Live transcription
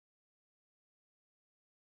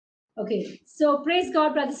Okay, so praise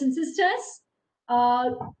God, brothers and sisters.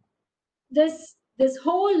 Uh, this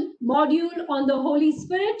whole module on the Holy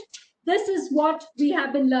Spirit, this is what we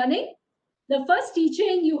have been learning. The first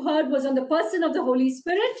teaching you heard was on the person of the Holy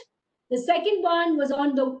Spirit. The second one was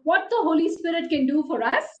on what the Holy Spirit can do for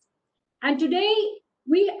us. And today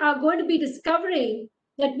we are going to be discovering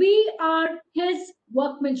that we are His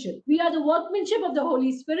workmanship. We are the workmanship of the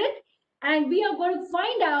Holy Spirit, and we are going to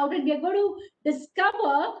find out and we are going to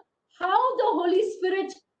discover how the Holy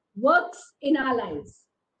Spirit works in our lives.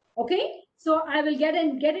 Okay, so I will get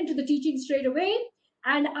into the teaching straight away.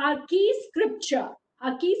 And our key scripture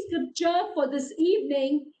for this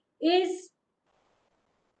evening is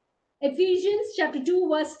Ephesians chapter 2,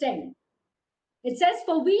 verse 10. It says,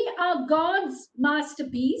 "For we are God's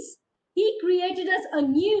masterpiece. He created us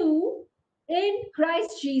anew in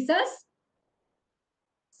Christ Jesus,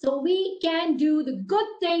 so we can do the good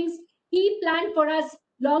things He planned for us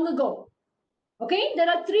long ago." Okay, there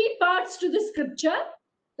are three parts to the scripture.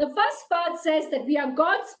 The first part says that we are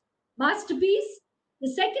God's masterpiece.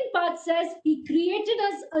 The second part says He created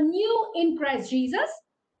us anew in Christ Jesus.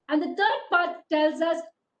 And the third part tells us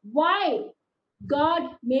why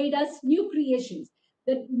God made us new creations.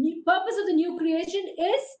 The purpose of the new creation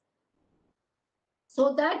is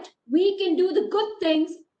so that we can do the good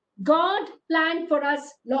things God planned for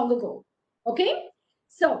us long ago. Okay,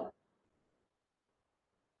 so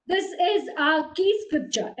this is our key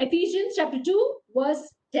scripture, Ephesians chapter 2, verse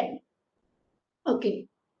 10. Okay,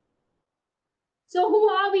 so who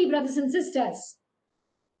are we, brothers and sisters?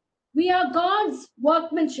 We are God's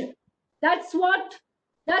workmanship. That's what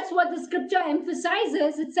the scripture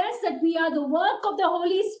emphasizes. It says that we are the work of the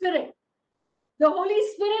Holy Spirit. The Holy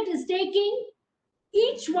Spirit is taking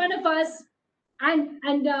each one of us and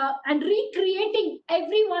recreating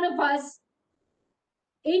every one of us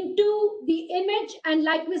into the image and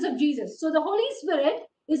likeness of Jesus. So the Holy Spirit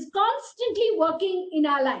is constantly working in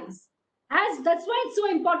our lives. That's why it's so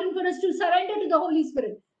important for us to surrender to the Holy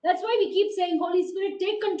Spirit. That's why we keep saying, Holy Spirit,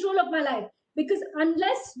 take control of my life. Because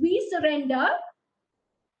unless we surrender,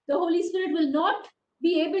 the Holy Spirit will not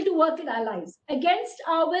be able to work in our lives. Against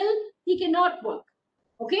our will, He cannot work.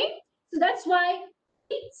 Okay? So that's why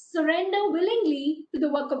we surrender willingly to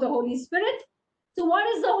the work of the Holy Spirit. So what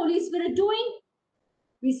is the Holy Spirit doing?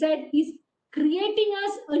 We said He's creating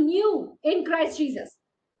us anew in Christ Jesus.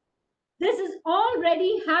 This has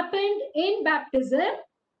already happened in baptism.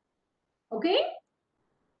 Okay?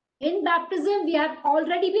 In baptism, we have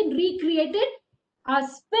already been recreated. Our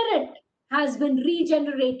spirit has been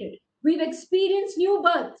regenerated. We've experienced new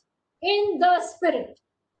birth in the spirit.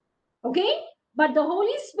 Okay? But the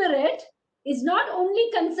Holy Spirit is not only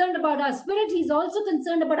concerned about our spirit, He's also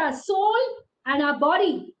concerned about our soul and our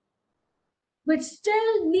body, which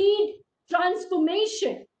still need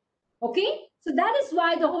transformation. Okay? So that is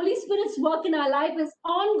why the Holy Spirit's work in our life is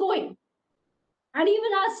ongoing. And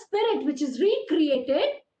even our spirit, which is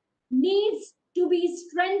recreated, needs to be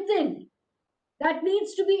strengthened. That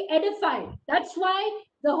needs to be edified. That's why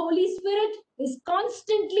the Holy Spirit is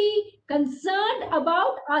constantly concerned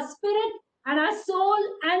about our spirit and our soul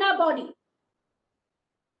and our body.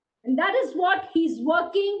 And that is what He's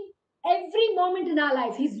working every moment in our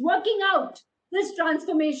life. He's working out this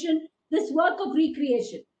transformation, this work of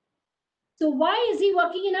recreation. So why is He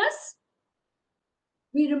working in us?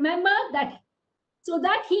 We remember that so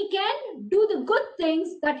that He can do the good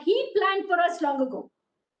things that He planned for us long ago.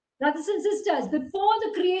 Brothers and sisters, before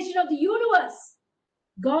the creation of the universe,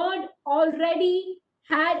 God already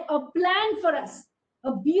had a plan for us,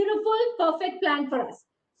 a beautiful, perfect plan for us.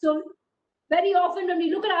 So very often when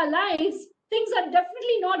we look at our lives, things are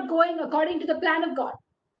definitely not going according to the plan of God.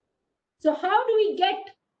 So how do we get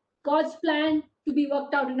God's plan to be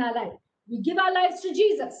worked out in our life? We give our lives to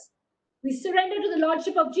Jesus. We surrender to the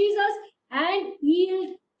Lordship of Jesus and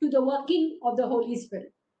yield to the working of the Holy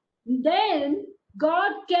Spirit. Then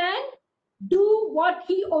God can do what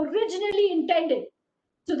He originally intended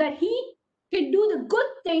so that He can do the good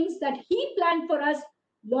things that He planned for us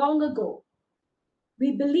long ago.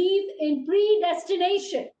 We believe in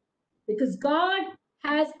predestination because God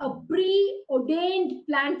has a preordained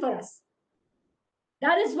plan for us.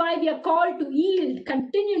 That is why we are called to yield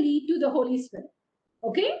continually to the Holy Spirit.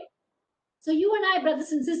 Okay? So you and I,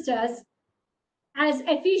 brothers and sisters, as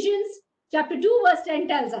Ephesians chapter 2 verse 10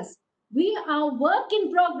 tells us, we are work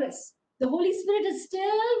in progress. The Holy Spirit is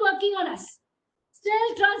still working on us,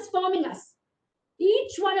 still transforming us,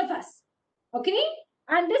 each one of us. Okay?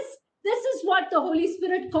 And this is what the Holy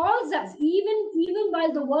Spirit calls us, even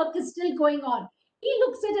while the work is still going on. He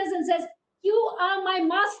looks at us and says, you are my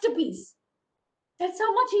masterpiece. That's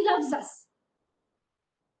how much He loves us.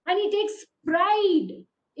 and he takes pride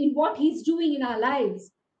in what he's doing in our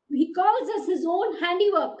lives. He calls us his own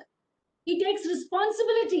handiwork. He takes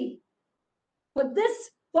responsibility for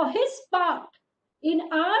this, for his part in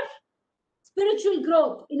our spiritual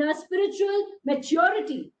growth, in our spiritual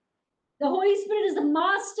maturity. The Holy Spirit is the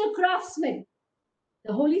master craftsman.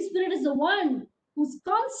 The Holy Spirit is the one who's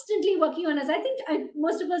constantly working on us. I think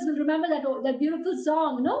most of us will remember that beautiful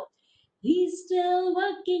song, no? He's still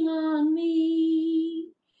working on me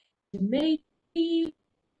to make me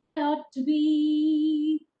what I ought to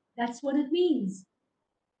be. That's what it means.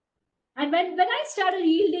 And when I started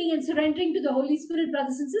yielding and surrendering to the Holy Spirit,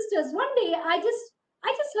 brothers and sisters, one day I just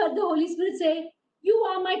heard the Holy Spirit say, "You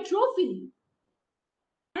are my trophy."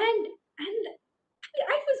 And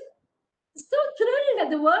I was so thrilled at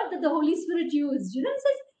the word that the Holy Spirit used. You know, it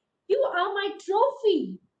says, "You are my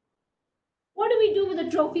trophy." What do we do with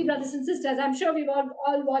a trophy, brothers and sisters? I'm sure we've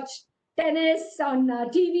all watched tennis on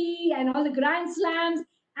TV and all the Grand Slams.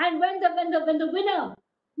 And when the winner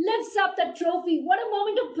lifts up the trophy, what a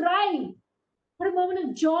moment of pride, what a moment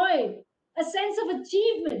of joy, a sense of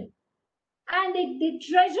achievement. And they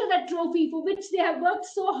treasure that trophy for which they have worked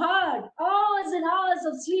so hard, hours and hours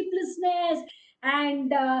of sleeplessness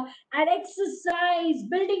and exercise,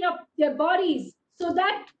 building up their bodies so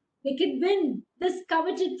that they can win this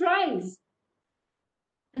coveted prize.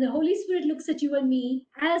 And the Holy Spirit looks at you and me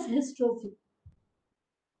as his trophy.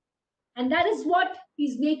 And that is what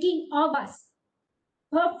he's making of us.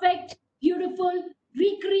 Perfect, beautiful,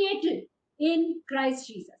 recreated in Christ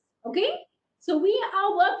Jesus. Okay? So we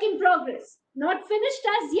are work in progress, not finished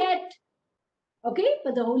as yet. Okay?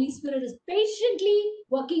 But the Holy Spirit is patiently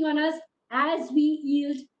working on us as we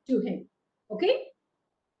yield to him. Okay?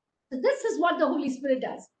 So this is what the Holy Spirit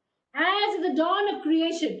does. As in the dawn of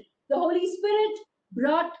creation, the Holy Spirit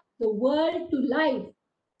brought the world to life.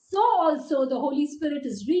 So also the Holy Spirit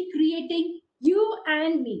is recreating you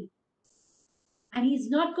and me. And he's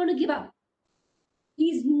not going to give up.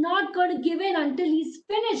 He's not going to give in until he's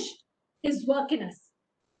finished his work in us.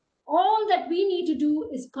 All that we need to do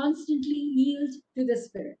is constantly yield to the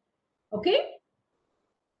Spirit. Okay?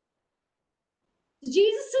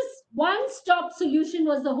 Jesus' one-stop solution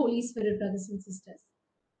was the Holy Spirit, brothers and sisters.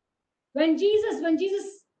 When Jesus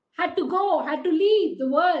had to go, had to leave the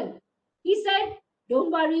world, he said,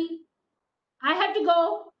 "Don't worry, I have to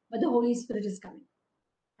go, but the Holy Spirit is coming."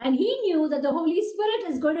 And he knew that the Holy Spirit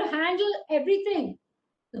is going to handle everything.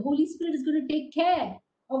 The Holy Spirit is going to take care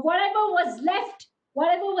of whatever was left,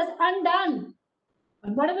 whatever was undone,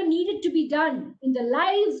 and whatever needed to be done in the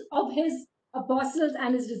lives of his apostles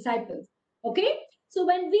and his disciples. Okay? So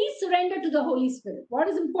when we surrender to the Holy Spirit, what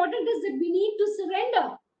is important is that we need to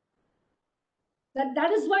surrender.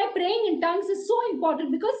 That is why praying in tongues is so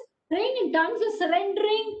important, because praying in tongues is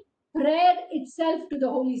surrendering prayer itself to the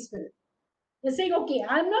Holy Spirit. You're saying, okay,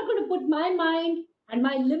 I'm not going to put my mind and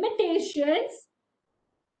my limitations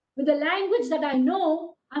with the language that I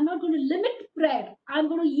know. I'm not going to limit prayer. I'm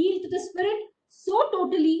going to yield to the Spirit so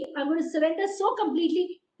totally. I'm going to surrender so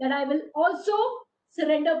completely that I will also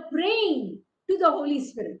surrender praying to the Holy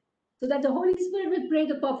Spirit, so that the Holy Spirit will pray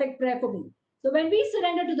the perfect prayer for me. So when we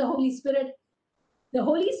surrender to the Holy Spirit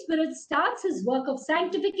starts his work of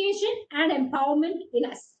sanctification and empowerment in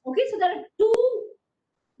us. Okay, so there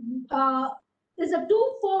are there's a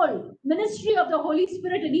twofold ministry of the Holy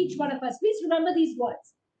Spirit in each one of us. Please remember these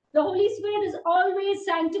words. The Holy Spirit is always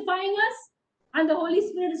sanctifying us, and the Holy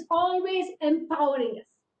Spirit is always empowering us.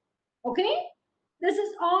 Okay, this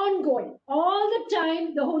is ongoing. All the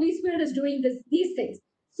time, the Holy Spirit is doing these things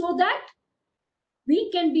so that we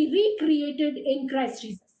can be recreated in Christ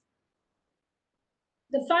Jesus.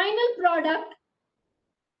 The final product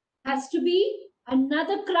has to be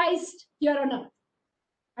another Christ here on earth.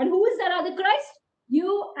 And who is that other Christ?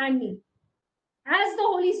 You and me. As the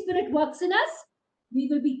Holy Spirit works in us, we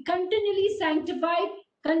will be continually sanctified,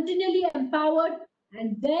 continually empowered,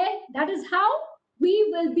 and that is how we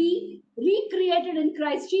will be recreated in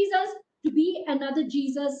Christ Jesus to be another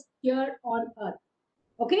Jesus here on earth.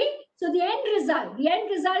 Okay? So the end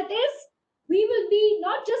result is we will be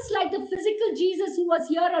not just like the physical Jesus who was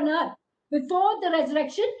here on earth before the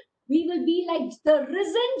resurrection. We will be like the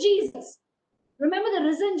risen Jesus. Remember, the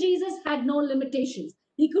risen Jesus had no limitations.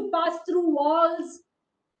 He could pass through walls.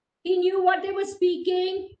 He knew what they were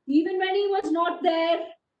speaking, even when he was not there.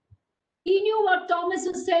 He knew what Thomas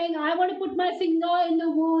was saying. I want to put my finger in the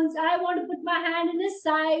wounds. I want to put my hand in his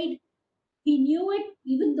side. He knew it,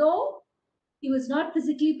 even though he was not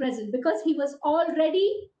physically present, because he was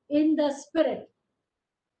already in the Spirit.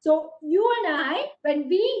 So you and I, when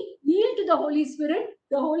we yield to the Holy Spirit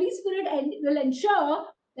will ensure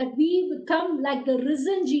that we become like the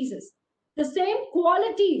risen Jesus. The same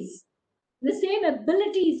qualities, the same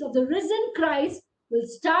abilities of the risen Christ will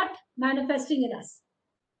start manifesting in us.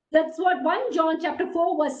 That's what 1 John chapter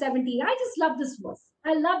 4 verse 17. I just love this verse.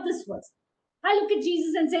 I love this verse. I look at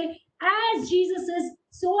Jesus and say, as Jesus is,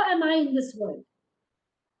 so am I in this world.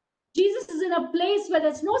 Jesus is in a place where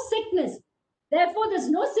there's no sickness. Therefore, there's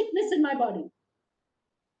no sickness in my body.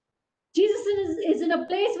 Jesus is in a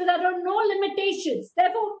place where there are no limitations.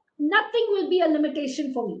 Therefore, nothing will be a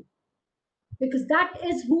limitation for me. Because that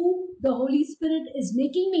is who the Holy Spirit is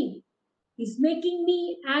making me. He's making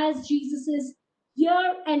me as Jesus is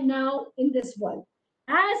here and now in this world.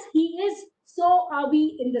 As he is, so are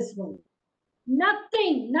we in this world.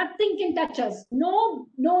 Nothing can touch us. No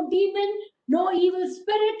demon, no evil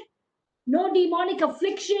spirit, no demonic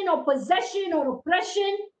affliction or possession or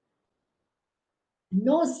oppression,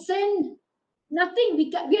 no sin, nothing.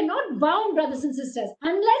 We are not bound, brothers and sisters,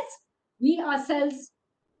 unless we ourselves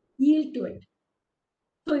yield to it.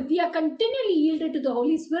 So if we are continually yielded to the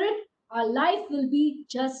Holy Spirit, our life will be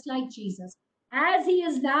just like Jesus, as he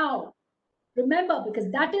is now. Remember, because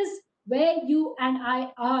that is where you and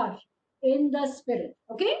I are in the Spirit.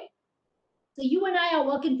 Okay? So you and I are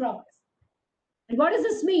work in progress. And what does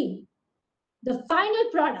this mean? The final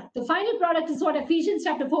product is what Ephesians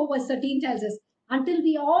chapter 4 verse 13 tells us. Until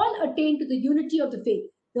we all attain to the unity of the faith,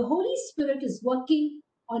 the Holy Spirit is working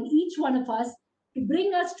on each one of us to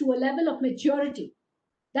bring us to a level of maturity,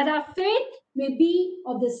 that our faith may be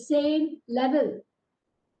of the same level.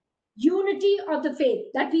 Unity of the faith,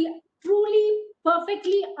 that we truly,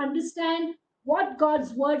 perfectly understand what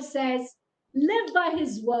God's word says, live by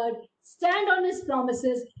his word, stand on his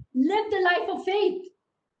promises, live the life of faith,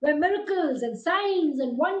 where miracles and signs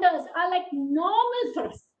and wonders are like normal for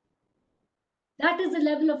us. That is the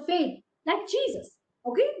level of faith, like Jesus.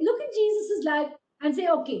 Okay, look at Jesus' life and say,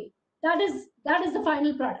 okay, that is the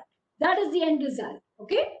final product. That is the end result.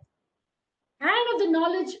 Okay, and of the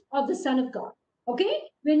knowledge of the Son of God. Okay,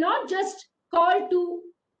 we're not just called to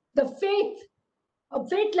the faith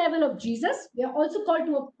level of Jesus. We are also called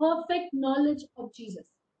to a perfect knowledge of Jesus,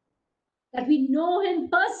 that we know him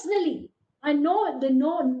personally. I know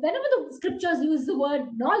whenever the scriptures use the word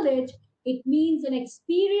knowledge, it means an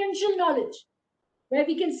experiential knowledge, where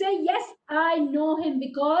we can say, yes, I know him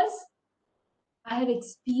because I have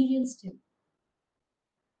experienced him.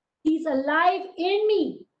 He's alive in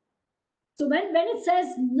me. So when it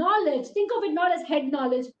says knowledge, think of it not as head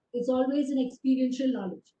knowledge, it's always an experiential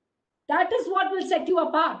knowledge. That is what will set you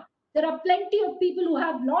apart. There are plenty of people who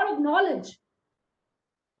have a lot of knowledge,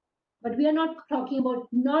 but we are not talking about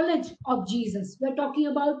knowledge of Jesus. We're talking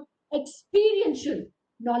about experiential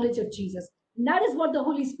knowledge of Jesus. And that is what the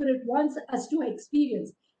Holy Spirit wants us to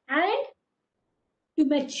experience. And to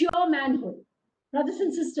mature manhood. Brothers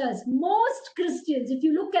and sisters, most Christians, if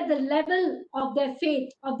you look at the level of their faith,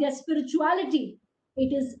 of their spirituality,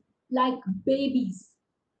 it is like babies.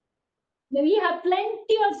 Now, we have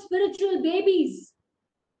plenty of spiritual babies.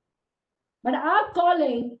 But our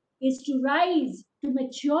calling is to rise to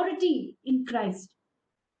maturity in Christ.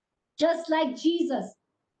 Just like Jesus.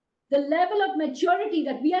 The level of maturity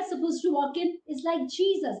that we are supposed to walk in is like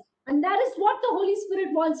Jesus. And that is what the Holy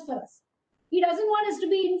Spirit wants for us. He doesn't want us to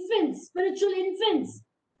be infants, spiritual infants.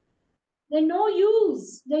 They're no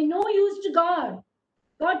use. They're no use to God.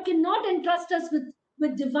 God cannot entrust us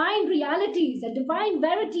with divine realities and divine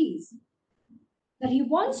verities that he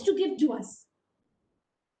wants to give to us,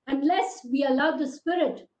 unless we allow the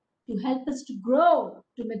Spirit to help us to grow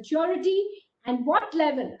to maturity. And what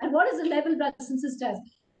level? And what is the level, brothers and sisters?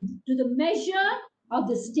 To the measure of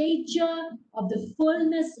the stature of the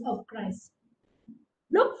fullness of Christ.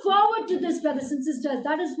 Look forward to this, brothers and sisters.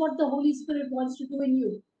 That is what the Holy Spirit wants to do in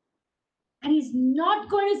you. And he's not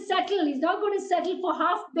going to settle. He's not going to settle for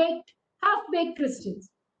half-baked Christians.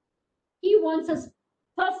 He wants us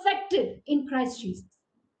perfected in Christ Jesus.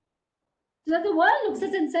 So that the world looks at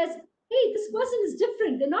us and says, hey, this person is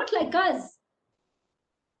different. They're not like us.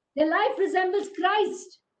 Their life resembles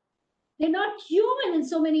Christ. They're not human in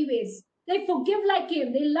so many ways. They forgive like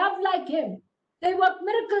him. They love like him. They work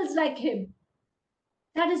miracles like him.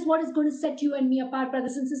 That is what is going to set you and me apart,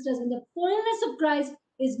 brothers and sisters, when the fullness of Christ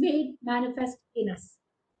is made manifest in us.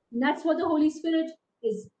 And that's what the Holy Spirit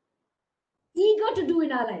is eager to do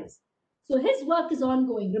in our lives. So his work is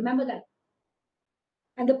ongoing. Remember that.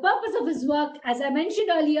 And the purpose of his work, as I mentioned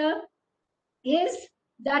earlier, is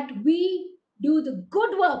that we do the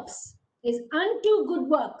good works, is unto good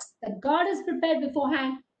works that God has prepared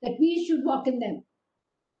beforehand, that we should walk in them.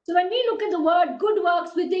 So when we look at the word good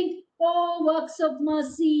works, we think, oh, works of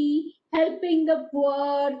mercy, helping the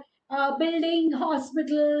poor, building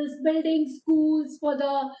hospitals, building schools for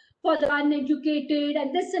the uneducated,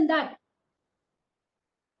 and this and that.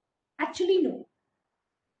 Actually, no.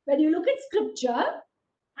 When you look at scripture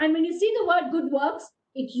and when you see the word good works,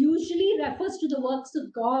 it usually refers to the works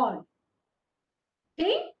of God.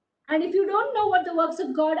 Okay? And if you don't know what the works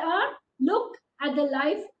of God are, look at the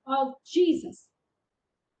life of Jesus.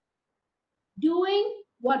 Doing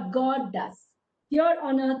what God does. Here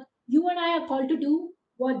on earth, you and I are called to do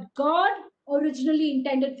what God originally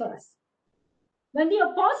intended for us. When the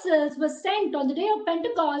apostles were sent on the day of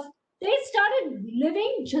Pentecost, they started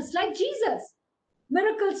living just like Jesus.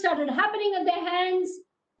 Miracles started happening at their hands,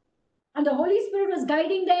 and the Holy Spirit was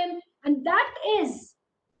guiding them. And that is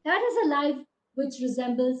a life which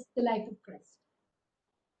resembles the life of Christ.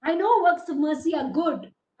 I know works of mercy are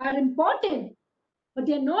good, are important, but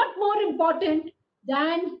they're not more important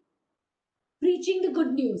than preaching the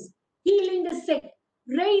good news, healing the sick,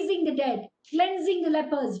 raising the dead, cleansing the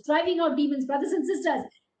lepers, driving out demons. Brothers and sisters,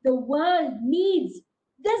 the world needs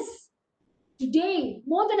this today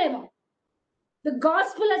more than ever. The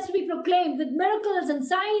gospel has to be proclaimed with miracles and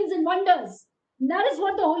signs and wonders. And that is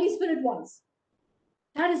what the Holy Spirit wants.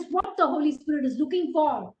 That is what the Holy Spirit is looking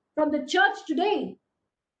for from the church today.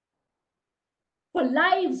 For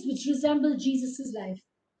lives which resemble Jesus' life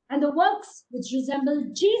and the works which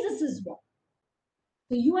resemble Jesus' work.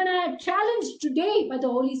 So you and I are challenged today by the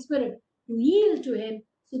Holy Spirit to yield to Him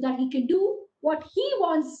so that He can do what He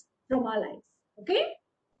wants from our lives. Okay?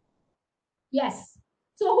 Yes.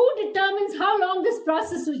 So who determines how long this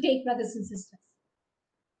process will take, brothers and sisters?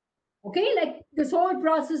 Okay, like this whole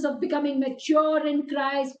process of becoming mature in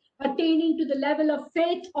Christ, attaining to the level of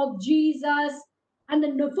faith of Jesus, and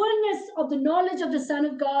the fullness of the knowledge of the Son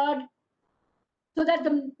of God, so that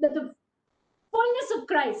the fullness of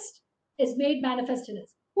Christ is made manifest in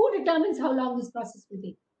us. Who determines how long this process will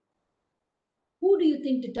take? Who do you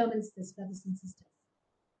think determines this, brothers and sisters?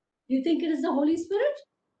 Do you think it is the Holy Spirit?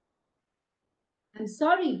 I'm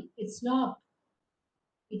sorry, it's not.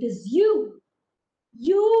 It is you.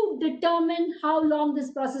 You determine how long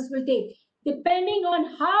this process will take, depending on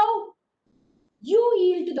how you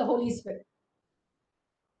yield to the Holy Spirit.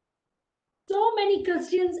 So many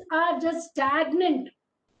Christians are just stagnant.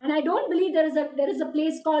 And I don't believe there is a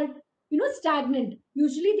place called, stagnant.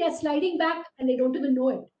 Usually they're sliding back and they don't even know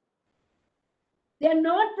it. They're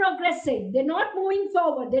not progressing. They're not moving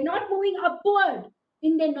forward. They're not moving upward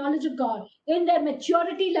in their knowledge of God, in their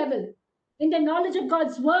maturity level, in their knowledge of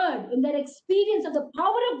God's word, in their experience of the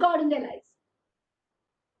power of God in their lives.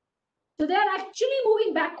 So they're actually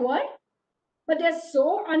moving backward, but they're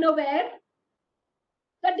so unaware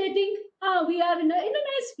that they think, we are in a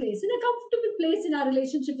nice place, in a comfortable place in our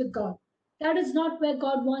relationship with God. That is not where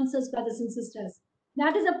God wants us, brothers and sisters.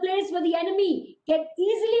 That is a place where the enemy can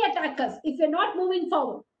easily attack us if we're not moving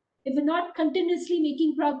forward, if we're not continuously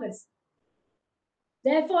making progress.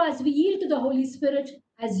 Therefore, as we yield to the Holy Spirit,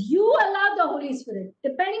 as you allow the Holy Spirit,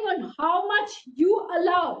 depending on how much you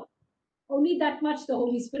allow, only that much the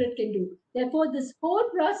Holy Spirit can do. Therefore, this whole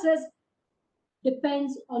process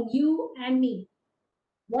depends on you and me.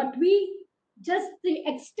 Just the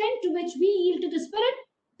extent to which we yield to the Spirit,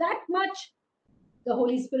 that much the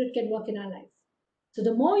Holy Spirit can work in our lives. So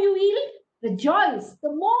the more you yield, rejoice, the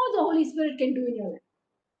more the Holy Spirit can do in your life.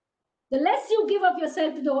 The less you give of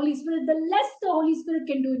yourself to the Holy Spirit, the less the Holy Spirit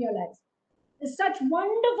can do in your lives. There's such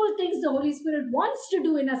wonderful things the Holy Spirit wants to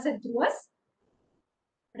do in us and through us.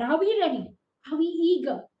 But are we ready? Are we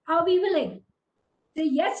eager? Are we willing? Say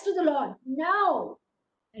yes to the Lord now,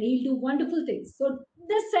 and He'll do wonderful things. So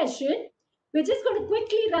this session, we're just going to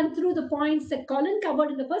quickly run through the points that Colin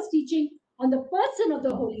covered in the first teaching on the person of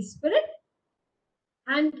the Holy Spirit,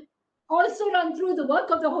 and also run through the work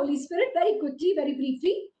of the Holy Spirit very quickly, very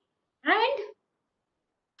briefly, and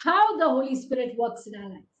how the Holy Spirit works in our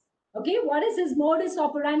lives. Okay, what is His modus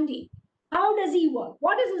operandi? How does He work?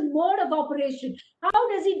 What is His mode of operation? How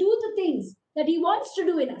does He do the things that He wants to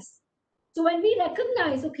do in us? So when we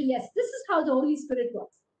recognize, okay, yes, this is how the Holy Spirit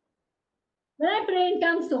works. When I pray in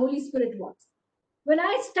tongues, the Holy Spirit works. When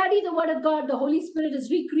I study the Word of God, the Holy Spirit is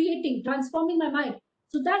recreating, transforming my mind.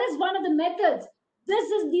 So that is one of the methods.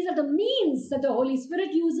 These are the means that the Holy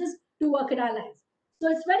Spirit uses to work in our lives. So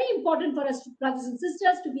it's very important for us, brothers and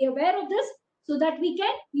sisters, to be aware of this so that we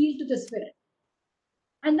can yield to the Spirit.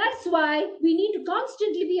 And that's why we need to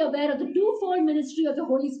constantly be aware of the twofold ministry of the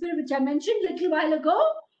Holy Spirit, which I mentioned a little while ago.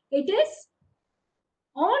 It is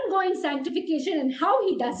ongoing sanctification and how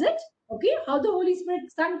He does it. Okay, how the Holy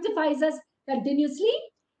Spirit sanctifies us continuously,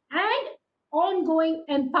 and ongoing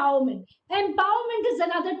empowerment. Empowerment is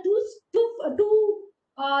another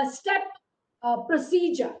two-step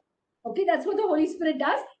procedure. Okay, that's what the Holy Spirit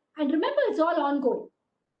does. And remember, it's all ongoing.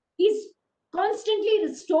 He's constantly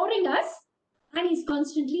restoring us and he's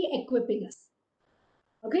constantly equipping us.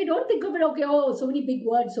 Okay, don't think of it, okay, oh, so many big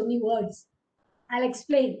words, so many words. I'll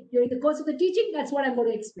explain during the course of the teaching. That's what I'm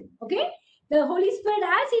going to explain. Okay, the Holy Spirit,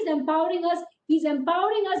 as he's empowering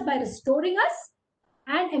us by restoring us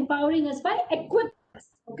and empowering us by equipping us.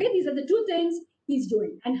 Okay, these are the two things he's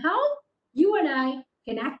doing. And how you and I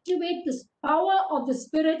can activate this power of the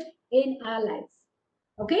Spirit in our lives.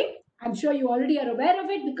 Okay, I'm sure you already are aware of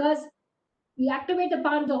it because we activate the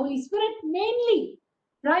power of the Holy Spirit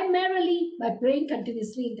primarily by praying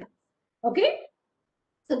continuously in tongues. Okay,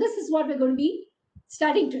 so this is what we're going to be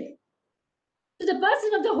studying today. So the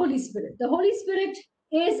person of the Holy Spirit. The Holy Spirit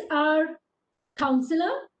is our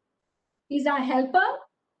counselor. He's our helper.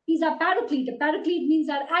 He's our paraclete. A paraclete means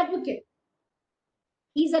our advocate.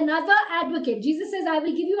 He's another advocate. Jesus says, I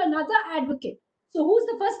will give you another advocate. So who's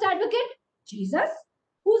the first advocate? Jesus.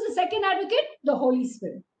 Who's the second advocate? The Holy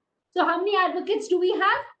Spirit. So how many advocates do we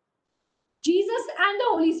have? Jesus and the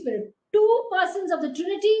Holy Spirit. Two persons of the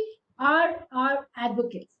Trinity are our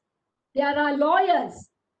advocates. They are our lawyers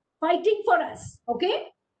fighting for us. Okay?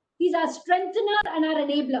 He's our strengthener and our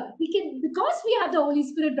enabler. Because we have the Holy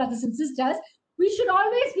Spirit, brothers and sisters, we should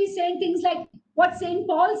always be saying things like what St.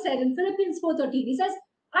 Paul said in Philippians 4:13. He says,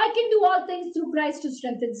 I can do all things through Christ who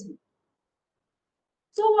strengthens me.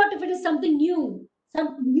 So what if it is something new,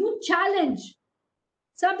 some new challenge,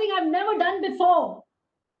 something I've never done before?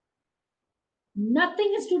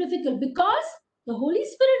 Nothing is too difficult because the Holy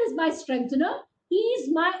Spirit is my strengthener. He is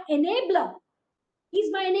my enabler. He's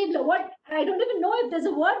my enabler. What? I don't even know if there's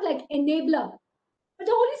a word like enabler. But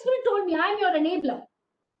the Holy Spirit told me, I'm your enabler.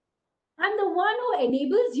 I'm the one who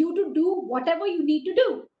enables you to do whatever you need to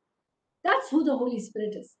do. That's who the Holy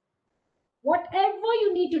Spirit is. Whatever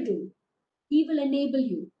you need to do, He will enable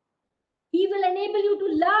you. He will enable you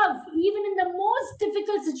to love even in the most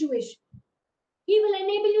difficult situation. He will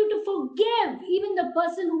enable you to forgive even the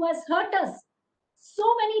person who has hurt us so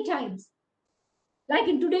many times. Like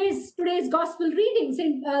in today's gospel reading,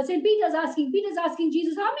 St. Peter's asking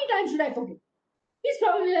Jesus, how many times should I forgive? He's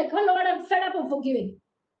probably like, oh Lord, I'm fed up of forgiving.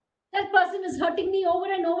 That person is hurting me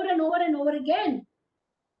over and over and over and over again.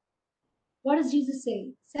 What does Jesus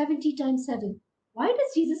say? 70 times 7. Why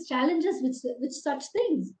does Jesus challenge us with such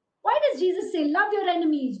things? Why does Jesus say, love your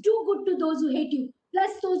enemies, do good to those who hate you,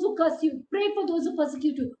 bless those who curse you, pray for those who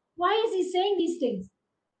persecute you? Why is he saying these things?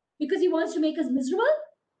 Because he wants to make us miserable?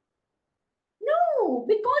 No,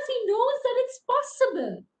 because he knows that it's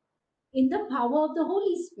possible in the power of the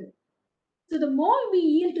Holy Spirit. So the more we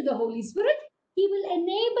yield to the Holy Spirit, he will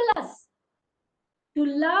enable us to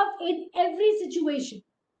love in every situation,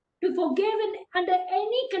 to forgive under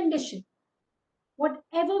any condition.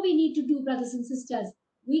 Whatever we need to do, brothers and sisters,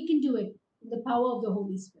 we can do it in the power of the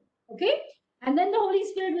Holy Spirit. Okay? And then the Holy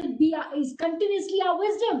Spirit is continuously our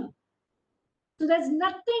wisdom. So there's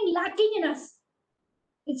nothing lacking in us.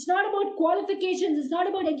 It's not about qualifications. It's not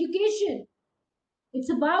about education.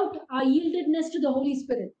 It's about our yieldedness to the Holy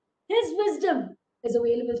Spirit. His wisdom is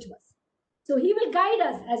available to us. So he will guide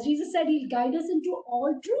us. As Jesus said, he'll guide us into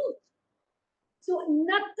all truth. So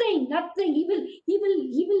nothing, he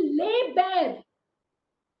will lay bare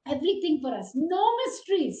everything for us. No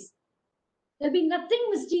mysteries. There'll be nothing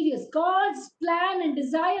mysterious. God's plan and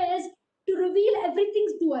desire is to reveal everything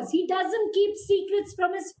to us. He doesn't keep secrets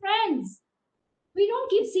from his friends. We don't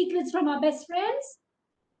keep secrets from our best friends.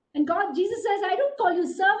 And Jesus says, I don't call you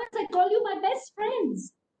servants, I call you my best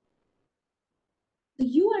friends. So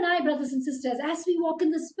you and I, brothers and sisters, as we walk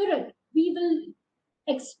in the Spirit, we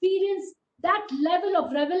will experience that level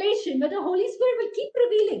of revelation where the Holy Spirit will keep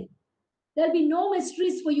revealing. There'll be no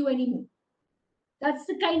mysteries for you anymore. That's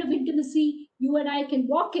the kind of intimacy you and I can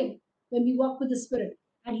walk in when we walk with the Spirit.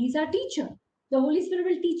 And he's our teacher. The Holy Spirit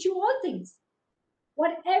will teach you all things.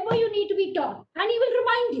 Whatever you need to be taught. And he will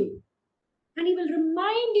remind you. And he will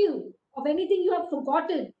remind you of anything you have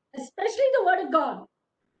forgotten, especially the Word of God.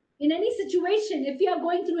 In any situation, if you are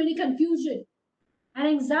going through any confusion and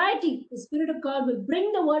anxiety, the Spirit of God will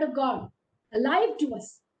bring the Word of God alive to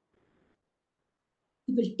us.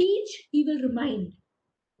 He will teach, he will remind.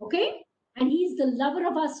 Okay? And he is the lover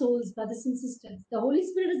of our souls, brothers and sisters. The Holy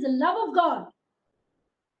Spirit is the love of God.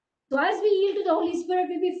 So as we yield to the Holy Spirit,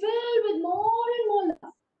 we'll be filled with more and more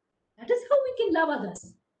love. That is how we can love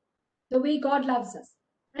others, the way God loves us.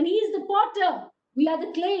 And he is the potter. We are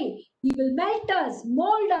the clay. He will melt us,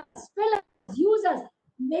 mold us, fill us, use us.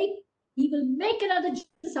 He will make another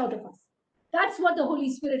Jesus out of us. That's what the Holy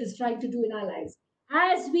Spirit is trying to do in our lives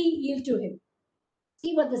as we yield to him.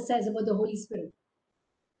 See what this says about the Holy Spirit.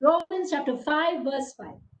 Romans chapter 5, verse 5.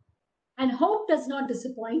 And hope does not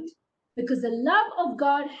disappoint because the love of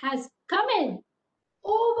God has come in,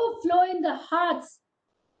 overflowing the hearts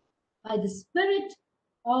by the Spirit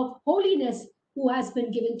of holiness who has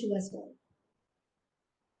been given to us all.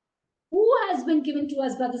 Who has been given to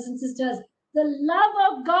us, brothers and sisters? The love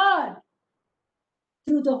of God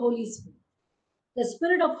through the Holy Spirit. The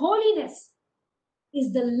Spirit of holiness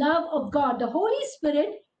is the love of God. The Holy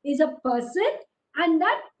Spirit is a person, and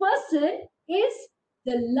that person is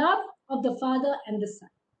the love of the Father and the Son.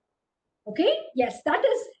 Okay? Yes, that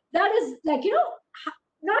is like,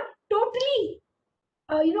 not totally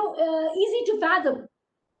easy to fathom.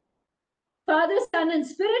 Father, Son, and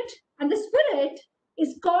Spirit, and the Spirit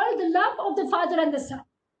is called the love of the Father and the Son.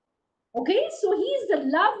 Okay, so He is the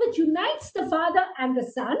love which unites the Father and the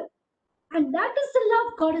Son, and that is the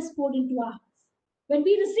love God has poured into our hearts. When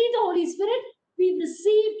we receive the Holy Spirit, we've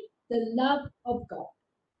received the love of God.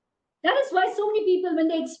 That is why so many people, when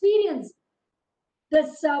they experience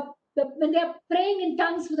this, when they are praying in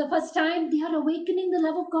tongues for the first time, they are awakening the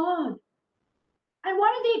love of God. And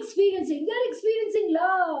what are they experiencing? They're experiencing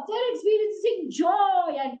love. They're experiencing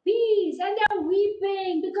joy and peace. And they're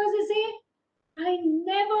weeping because they say, I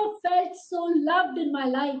never felt so loved in my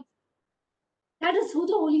life. That is who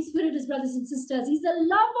the Holy Spirit is, brothers and sisters. He's the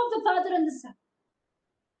love of the Father and the Son.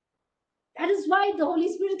 That is why the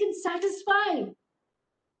Holy Spirit can satisfy.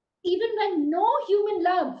 Even when no human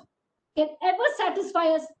love can ever satisfy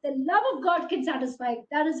us, the love of God can satisfy.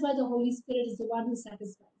 That is why the Holy Spirit is the one who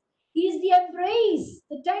satisfies. He is the embrace,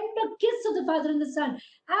 the tender kiss of the Father and the Son.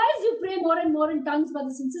 As you pray more and more in tongues,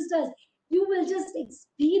 brothers and sisters, you will just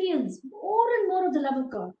experience more and more of the love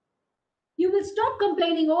of God. You will stop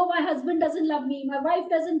complaining, oh, my husband doesn't love me, my wife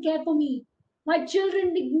doesn't care for me, my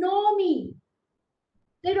children ignore me,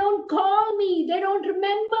 they don't call me, they don't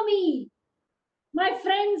remember me, my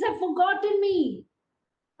friends have forgotten me,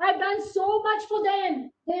 I've done so much for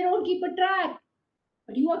them, they don't keep a track.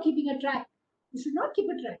 But you are keeping a track. You should not keep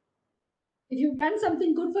a track. If you've done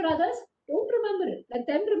something good for others, don't remember it. Let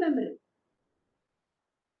them remember it.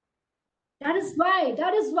 That is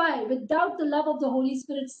why, without the love of the Holy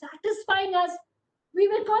Spirit satisfying us, we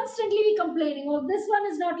will constantly be complaining, oh, this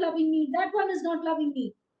one is not loving me, that one is not loving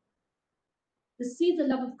me. Receive the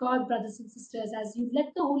love of God, brothers and sisters, as you let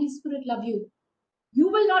the Holy Spirit love you. You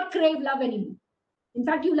will not crave love anymore. In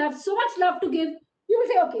fact, you will have so much love to give. You will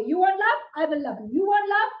say, okay, you want love? I will love you. You want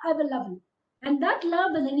love? I will love you. And that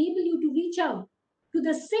love will enable you to reach out to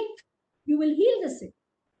the sick. You will heal the sick.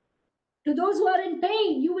 To those who are in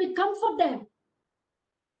pain, you will comfort them.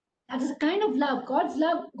 That is a kind of love. God's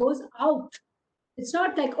love goes out. It's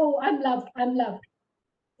not like, oh, I'm loved, I'm loved.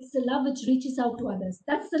 It's the love which reaches out to others.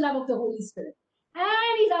 That's the love of the Holy Spirit.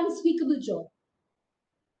 And His unspeakable joy.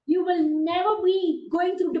 You will never be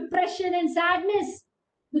going through depression and sadness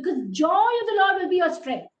because joy of the Lord will be your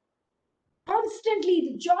strength.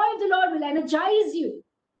 Constantly, the joy of the Lord will energize you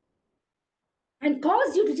and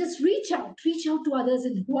cause you to just reach out to others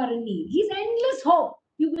who are in need. His endless hope.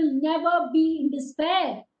 You will never be in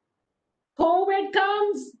despair. COVID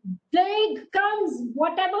comes, plague comes,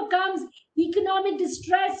 whatever comes, economic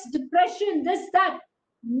distress, depression, this, that,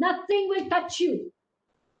 nothing will touch you.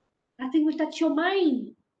 Nothing will touch your mind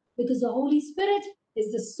because the Holy Spirit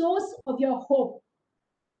is the source of your hope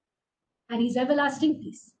and His everlasting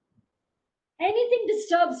peace. Anything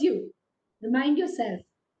disturbs you, remind yourself,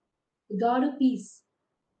 the God of peace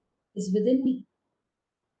is within me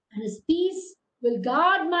and His peace will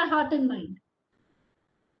guard my heart and mind.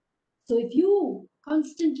 So if you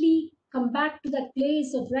constantly come back to that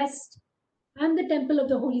place of rest, I'm the temple of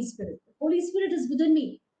the Holy Spirit. The Holy Spirit is within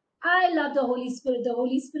me. I love the Holy Spirit. The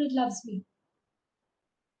Holy Spirit loves me.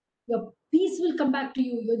 Your peace will come back to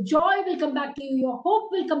you. Your joy will come back to you. Your hope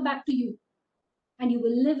will come back to you. And you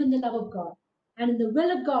will live in the love of God and in the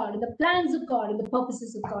will of God, in the plans of God, and the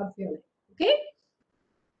purposes of God for your life. Okay?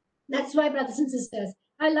 That's why, brothers and sisters,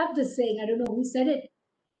 I love this saying. I don't know who said it.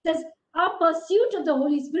 It says, our pursuit of the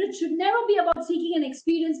Holy Spirit should never be about seeking an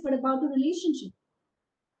experience, but about a relationship.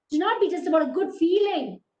 It should not be just about a good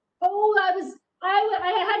feeling. Oh,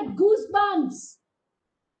 I had goosebumps.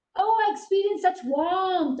 Oh, I experienced such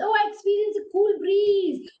warmth. Oh, I experienced a cool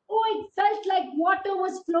breeze. Oh, it felt like water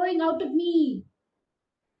was flowing out of me.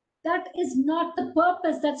 That is not the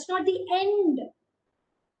purpose. That's not the end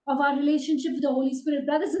of our relationship with the Holy Spirit.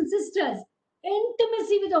 Brothers and sisters,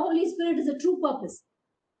 intimacy with the Holy Spirit is a true purpose.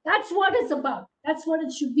 That's what it's about. That's what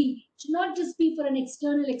it should be. It should not just be for an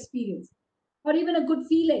external experience or even a good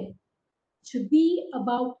feeling. It should be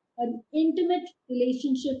about an intimate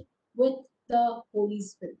relationship with the Holy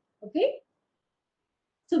Spirit. Okay?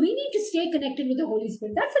 So we need to stay connected with the Holy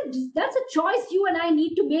Spirit. That's a choice you and I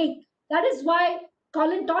need to make. That is why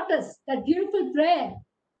Colin taught us that beautiful prayer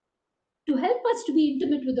to help us to be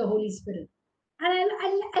intimate with the Holy Spirit. And I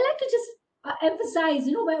like to just emphasize,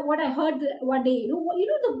 what I heard one day.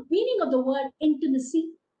 The meaning of the word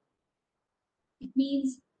intimacy. It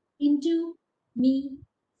means into me,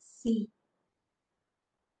 see.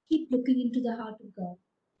 Keep looking into the heart of God.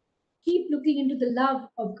 Keep looking into the love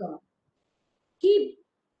of God.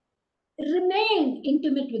 Remain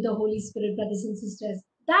intimate with the Holy Spirit, brothers and sisters.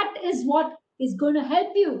 That is what is going to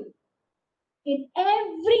help you in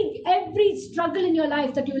every struggle in your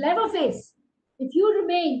life that you will ever face. If you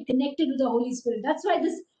remain connected with the Holy Spirit, that's why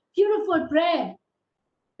this beautiful prayer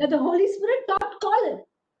that the Holy Spirit taught Colin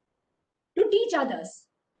to teach others.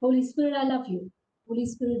 Holy Spirit, I love you. Holy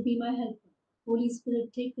Spirit, be my helper. Holy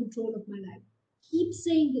Spirit, take control of my life. Keep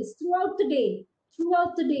saying this throughout the day.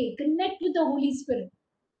 Throughout the day, connect with the Holy Spirit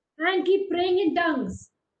and keep praying in tongues.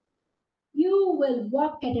 You will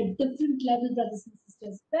walk at a different level, brothers and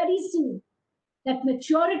sisters, very soon. That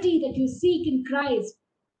maturity that you seek in Christ,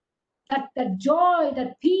 that joy,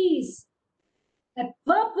 that peace, that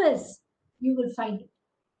purpose, you will find it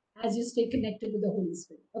as you stay connected with the Holy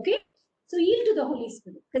Spirit. Okay? So yield to the Holy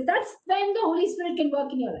Spirit, because that's when the Holy Spirit can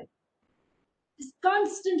work in your life. Just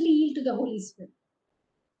constantly yield to the Holy Spirit.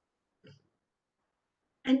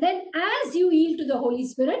 And then as you yield to the Holy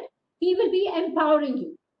Spirit, He will be empowering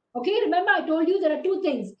you. Okay? Remember, I told you there are two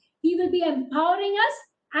things. He will be empowering us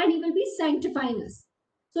and He will be sanctifying us.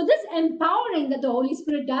 So this empowering that the Holy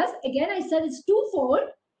Spirit does, again, I said it's twofold.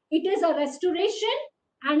 It is a restoration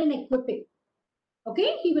and an equipping.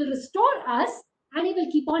 Okay? He will restore us and He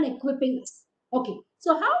will keep on equipping us. Okay.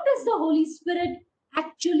 So how does the Holy Spirit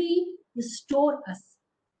actually restore us?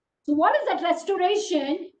 So what is that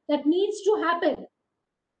restoration that needs to happen?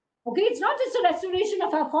 Okay, it's not just a restoration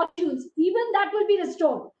of our fortunes. Even that will be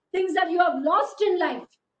restored. Things that you have lost in life.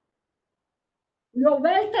 Your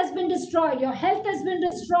wealth has been destroyed. Your health has been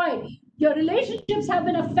destroyed. Your relationships have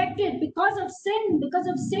been affected because of sin, because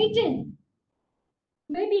of Satan.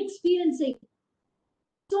 You may be experiencing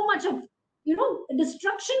so much of,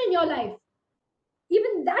 destruction in your life.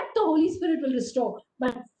 Even that the Holy Spirit will restore.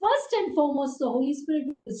 But first and foremost, the Holy Spirit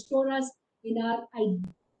will restore us in our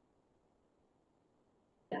identity.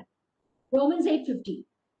 Romans 8:50.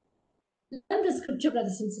 Learn the scripture,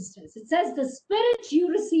 brothers and sisters. It says, the spirit you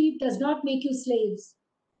receive does not make you slaves,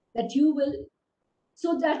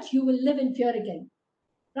 so that you will live in fear again.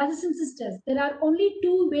 Brothers and sisters, there are only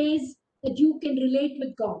two ways that you can relate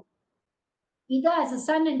with God. Either as a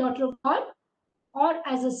son and daughter of God or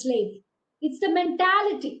as a slave. It's the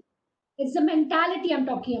mentality. It's the mentality I'm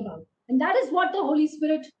talking about. And that is what the Holy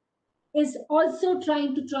Spirit is also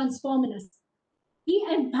trying to transform in us. He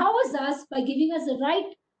empowers us by giving us the right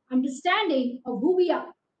understanding of who we are.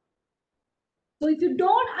 So if you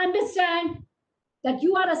don't understand that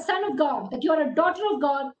you are a son of God, that you are a daughter of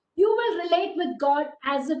God, you will relate with God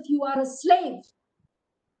as if you are a slave.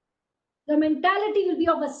 The mentality will be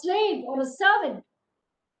of a slave or a servant.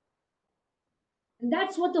 And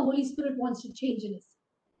that's what the Holy Spirit wants to change in us.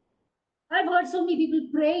 I've heard so many people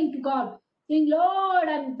praying to God, saying, Lord,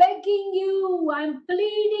 I'm begging you, I'm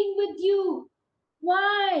pleading with you.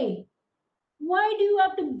 Why? Why do you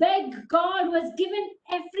have to beg God who has given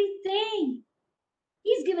everything?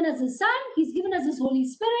 He's given us His Son, He's given us His Holy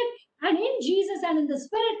Spirit, and in Jesus and in the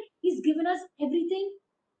Spirit, He's given us everything.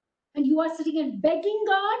 And you are sitting and begging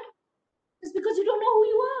God? It's because you don't know who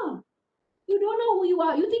you are. You don't know who you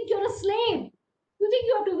are. You think you're a slave. You think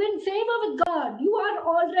you have to win favor with God. You are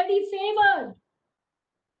already favored.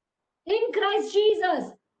 In Christ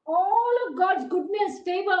Jesus, all of God's goodness,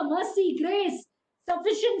 favor, mercy, grace,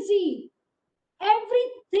 sufficiency,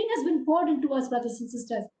 everything has been poured into us, brothers and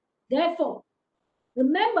sisters. Therefore,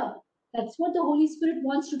 remember, that's what the Holy Spirit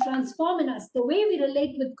wants to transform in us, the way we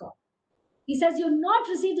relate with God. He says, you've not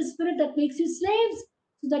received the spirit that makes you slaves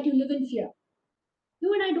so that you live in fear.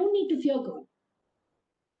 You and I don't need to fear God.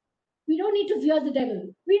 We don't need to fear the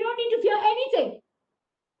devil. We don't need to fear anything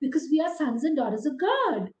because we are sons and daughters of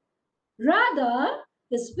God. Rather,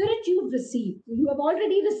 the spirit you've received, you have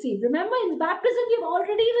already received. Remember, in baptism, you've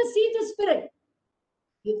already received the spirit.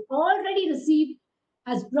 You've already received,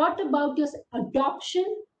 has brought about your adoption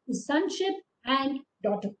to sonship and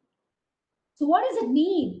daughterhood. So what does it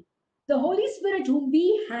mean? The Holy Spirit whom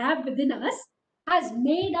we have within us has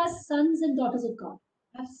made us sons and daughters of God.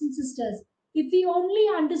 Brothers and sisters, if we only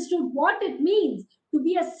understood what it means to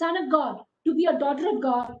be a son of God, to be a daughter of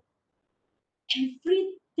God,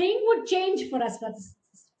 everything would change for us, brothers and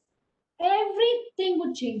sisters. Everything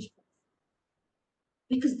would change for us.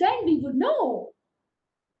 Because then we would know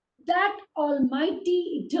that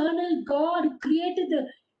Almighty, eternal God who created the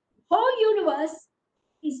whole universe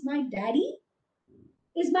is my daddy,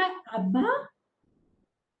 is my Abba.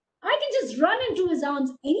 I can just run into his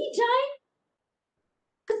arms anytime.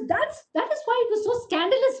 Because that is why it was so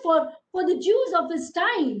scandalous for the Jews of his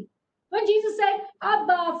time. When Jesus said,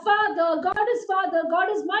 Abba, Father, God is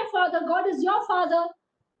my Father, God is your Father,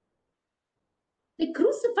 they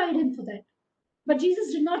crucified him for that. But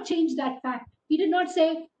Jesus did not change that fact. He did not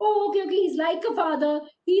say, oh, okay, he's like a father.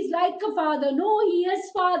 He's like a father. No, he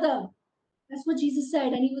is Father. That's what Jesus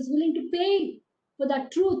said. And he was willing to pay for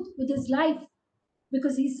that truth with his life.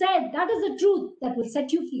 Because he said, that is the truth that will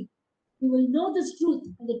set you free. You will know this truth,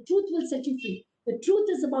 and the truth will set you free. The truth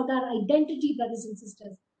is about our identity, brothers and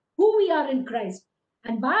sisters, who we are in Christ.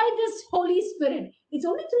 And by this Holy Spirit, it's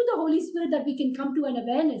only through the Holy Spirit that we can come to an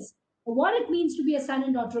awareness of what it means to be a son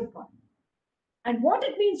and daughter of God. And what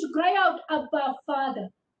it means to cry out, Abba, Father.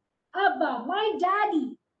 Abba, my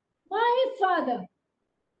daddy, my Father.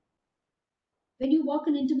 When you walk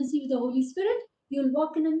in intimacy with the Holy Spirit, you'll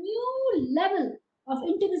walk in a new level of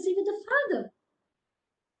intimacy with the Father.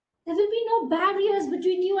 There will be no barriers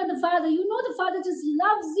between you and the Father. You know the Father just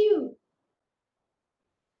loves you.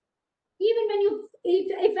 Even when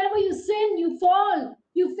if ever you sin, you fall,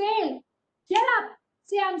 you fail, get up,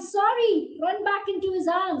 say, I'm sorry, run back into his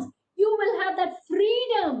arms. You will have that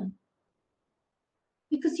freedom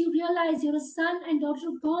because you realize you're a son and daughter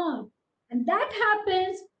of God. And that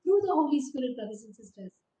happens through the Holy Spirit, brothers and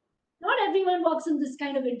sisters. Not everyone walks in this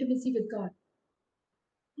kind of intimacy with God.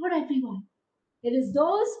 Not everyone. It is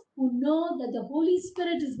those who know that the Holy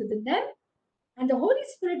Spirit is within them, and the Holy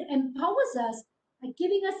Spirit empowers us by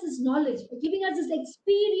giving us this knowledge, by giving us this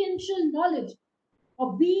experiential knowledge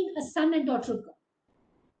of being a son and daughter of God.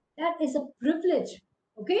 That is a privilege.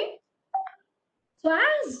 Okay? So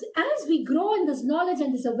as we grow in this knowledge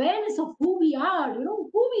and this awareness of who we are,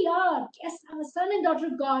 who we are, yes, I'm a son and daughter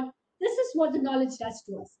of God, this is what the knowledge does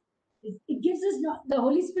to us. It gives us, the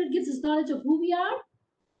Holy Spirit gives us knowledge of who we are,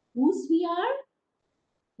 whose we are,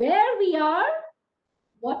 where we are,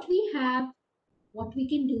 what we have, what we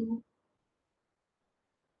can do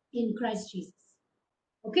in Christ Jesus.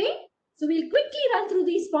 Okay? So we'll quickly run through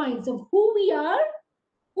these points of who we are,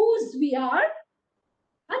 whose we are.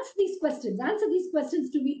 Answer these questions. Answer these questions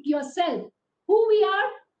to yourself. Who we are,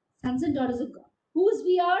 sons and daughters of God. Whose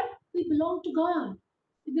we are, we belong to God.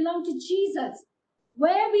 We belong to Jesus.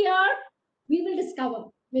 Where we are, we will discover.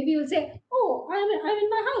 Maybe you'll say, "Oh, I'm in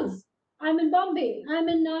my house. I'm in Bombay. I'm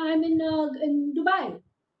in Dubai."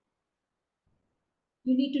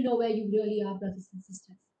 You need to know where you really are, brothers and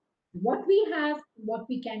sisters. What we have, what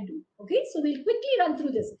we can do. Okay, so we'll quickly run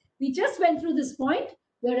through this. We just went through this point.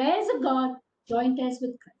 We're heirs of God, joint heirs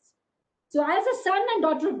with Christ. So, as a son and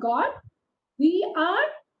daughter of God, we are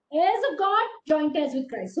heirs of God, joint heirs with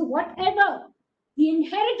Christ. So, whatever the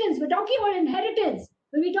inheritance, we're talking about inheritance.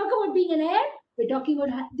 When we talk about being an heir, we're talking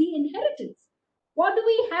about the inheritance. What do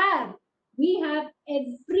we have? We have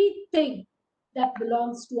everything that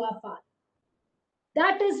belongs to our Father.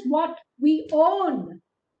 That is what we own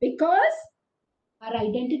because our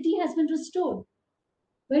identity has been restored.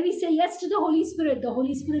 When we say yes to the Holy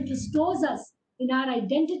Spirit restores us in our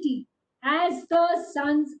identity as the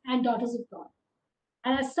sons and daughters of God.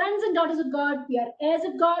 And as sons and daughters of God, we are heirs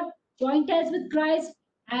of God, joint heirs with Christ,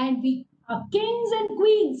 and we are kings and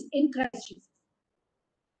queens in Christ Jesus.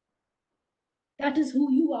 That is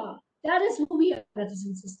who you are. That is who we are, brothers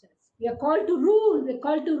and sisters. We are called to rule, we're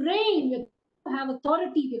called to reign, we're called to have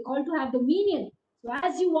authority, we're called to have dominion. So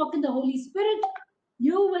as you walk in the Holy Spirit,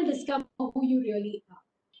 you will discover who you really are.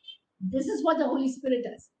 This is what the Holy Spirit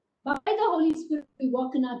does. By the Holy Spirit, we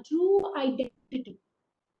walk in our true identity.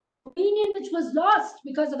 Dominion which was lost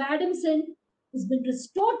because of Adam's sin has been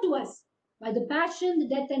restored to us by the passion, the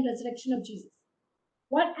death, and resurrection of Jesus.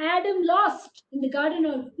 What Adam lost in the Garden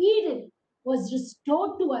of Eden was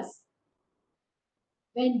restored to us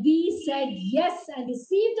when we said yes and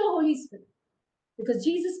received the Holy Spirit. Because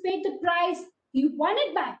Jesus paid the price, he won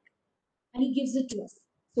it back, and he gives it to us.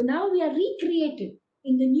 So now we are recreated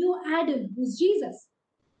in the new Adam, who's Jesus.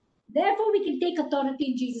 Therefore, we can take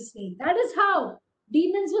authority in Jesus' name. That is how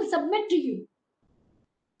demons will submit to you.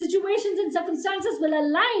 Situations and circumstances will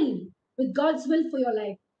align with God's will for your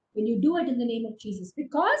life when you do it in the name of Jesus,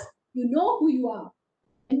 because you know who you are.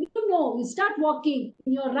 And you start walking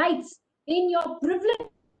in your rights, in your privilege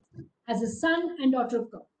as a son and daughter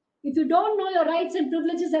of God. If you don't know your rights and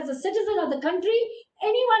privileges as a citizen of the country,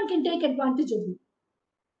 anyone can take advantage of you.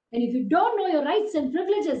 And if you don't know your rights and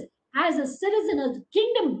privileges as a citizen of the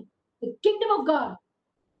kingdom of God,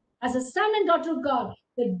 as a son and daughter of God,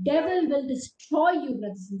 the devil will destroy you,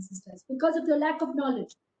 brothers and sisters, because of your lack of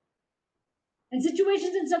knowledge. And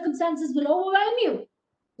situations and circumstances will overwhelm you.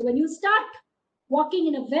 So when you start walking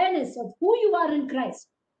in awareness of who you are in Christ,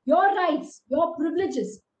 your rights, your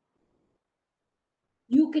privileges,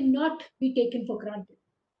 you cannot be taken for granted.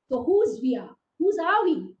 So whose we are? Whose are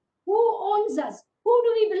we? Who owns us? Who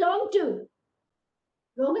do we belong to?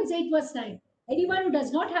 Romans 8 verse 9. Anyone who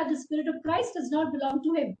does not have the Spirit of Christ does not belong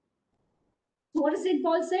to him. So what is St.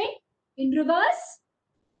 Paul saying? In reverse,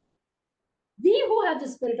 we who have the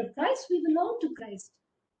Spirit of Christ, we belong to Christ.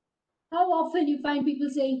 How often you find people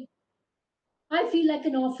saying, I feel like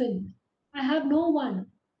an orphan. I have no one.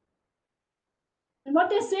 And what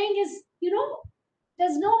they're saying is,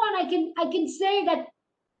 there's no one I can say that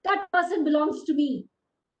that person belongs to me.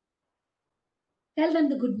 Tell them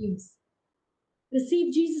the good news.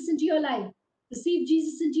 Receive Jesus into your life. Receive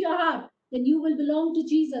Jesus into your heart. Then you will belong to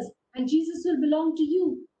Jesus, and Jesus will belong to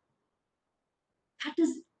you.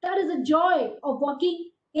 That is a joy of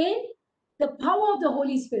walking in the power of the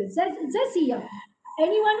Holy Spirit. It says here,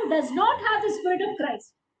 anyone who does not have the Spirit of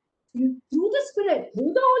Christ, through the Spirit,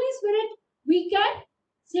 through the Holy Spirit, we can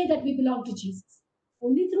say that we belong to Jesus.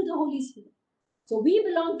 Only through the Holy Spirit. So we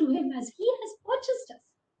belong to him as he has purchased us.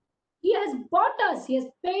 He has bought us. He has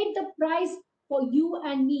paid the price for you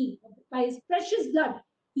and me by his precious blood.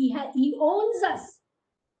 He owns us.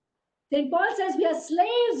 St. Paul says we are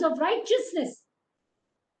slaves of righteousness.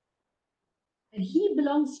 And he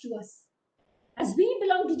belongs to us. As we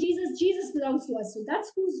belong to Jesus, Jesus belongs to us. So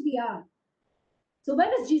that's whose we are. So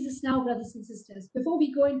where is Jesus now, brothers and sisters? Before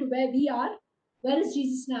we go into where we are, where is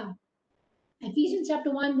Jesus now? Ephesians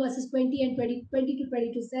chapter 1 verses 20 and 20 to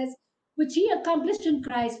 22 says, which he accomplished in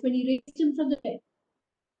Christ when he raised him from the dead.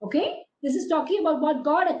 Okay? This is talking about what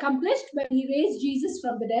God accomplished when he raised Jesus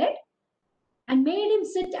from the dead and made him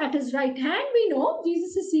sit at his right hand. We know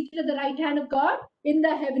Jesus is seated at the right hand of God in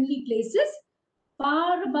the heavenly places,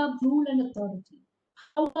 far above rule and authority,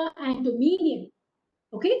 power and dominion.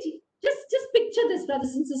 Okay? Just picture this,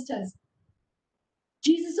 brothers and sisters.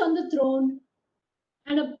 Jesus on the throne,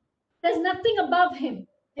 and there's nothing above him.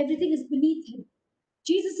 Everything is beneath him.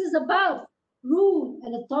 Jesus is above rule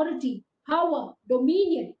and authority, power,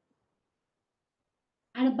 dominion,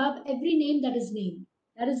 and above every name that is named.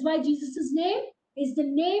 That is why Jesus' name is the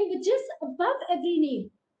name which is above every name.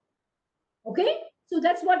 Okay? So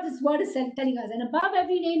that's what this word is telling us. And above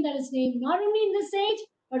every name that is named, not only in this age,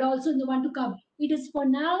 but also in the one to come. It is for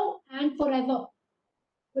now and forever.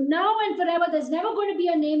 For now and forever, there's never going to be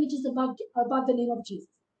a name which is above the name of Jesus.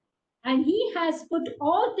 And he has put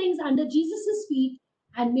all things under Jesus' feet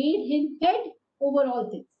and made him head over all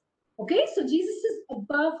things. Okay, so Jesus is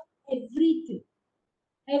above everything.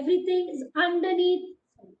 Everything is underneath.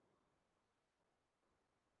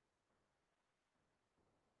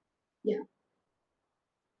 Yeah.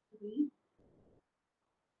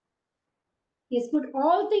 He has put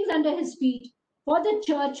all things under his feet for the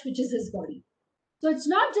church, which is his body. So it's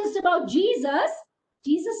not just about Jesus.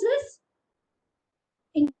 Jesus is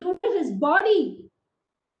included his body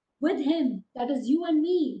with him. That is you and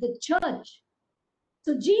me, the church.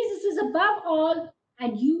 So Jesus is above all,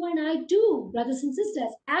 and you and I too, brothers and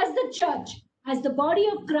sisters, as the church, as the body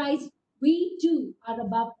of Christ, we too are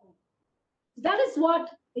above all. That is what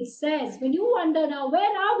it says. When you wonder now, where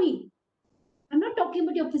are we? I'm not talking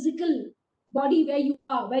about your physical body where you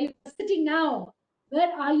are sitting now.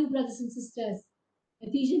 Where are you, brothers and sisters?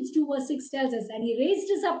 Ephesians 2 verse 6 tells us, and he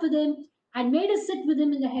raised us up with him and made us sit with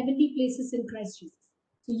him in the heavenly places in Christ Jesus.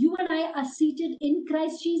 So you and I are seated in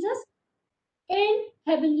Christ Jesus in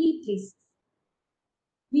heavenly places.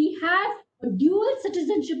 We have a dual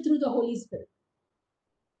citizenship through the Holy Spirit.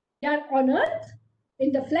 We are on earth,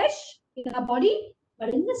 in the flesh, in our body,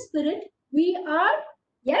 but in the spirit, we are,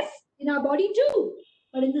 yes, in our body too.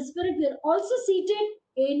 But in the spirit, we are also seated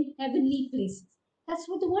in heavenly places. That's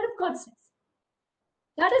what the Word of God says.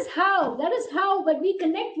 That is how when we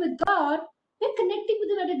connect with God, we're connecting with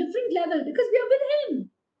Him at a different level because we are with Him.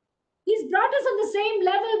 He's brought us on the same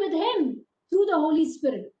level with Him through the Holy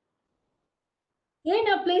Spirit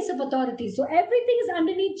in a place of authority. So everything is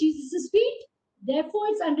underneath Jesus' feet. Therefore,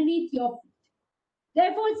 it's underneath your feet.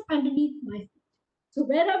 Therefore, it's underneath my feet. So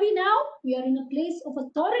where are we now? We are in a place of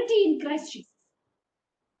authority in Christ Jesus.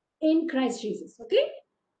 In Christ Jesus. Okay?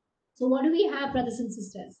 So what do we have, brothers and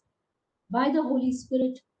sisters? By the Holy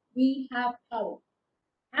Spirit, we have power.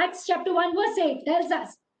 Acts chapter 1 verse 8 tells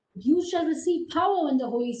us, you shall receive power when the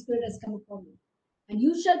Holy Spirit has come upon you. And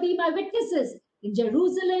you shall be my witnesses in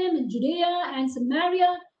Jerusalem, in Judea and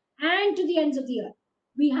Samaria, and to the ends of the earth.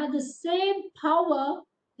 We have the same power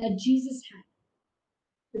that Jesus had.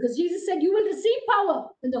 Because Jesus said, you will receive power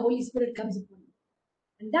when the Holy Spirit comes upon you.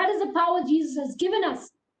 And that is the power Jesus has given us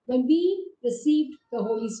when we received the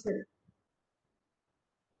Holy Spirit.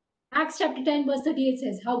 Acts chapter 10, verse 38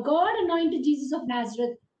 says, how God anointed Jesus of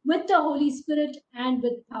Nazareth with the Holy Spirit and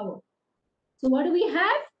with power. So what do we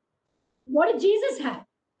have? What did Jesus have?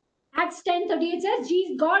 Acts 10:38 says,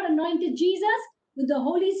 God anointed Jesus with the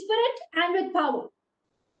Holy Spirit and with power.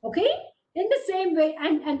 Okay? In the same way,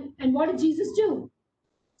 and what did Jesus do?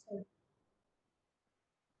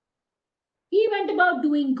 He went about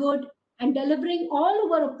doing good and delivering all who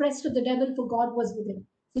were oppressed of the devil, for God was with him.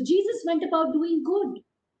 So Jesus went about doing good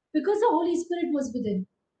because the Holy Spirit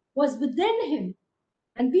was within him.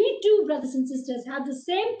 And we too, brothers and sisters, have the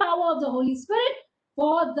same power of the Holy Spirit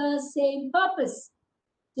for the same purpose,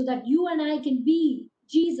 so that you and I can be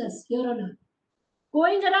Jesus here on earth,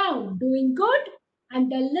 going around doing good and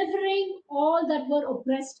delivering all that were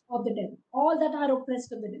oppressed of the devil, all that are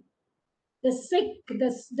oppressed of the devil, the sick,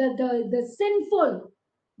 the sinful,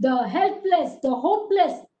 the helpless, the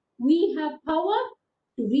hopeless. We have power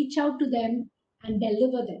to reach out to them and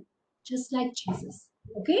deliver them, just like Jesus.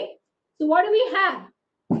 Okay? So what do we have?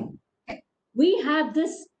 We have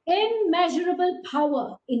this immeasurable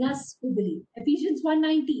power in us who believe. Ephesians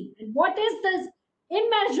 1:19. And what is this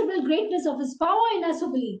immeasurable greatness of his power in us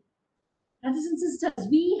who believe? Brothers and sisters,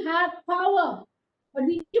 we have power, but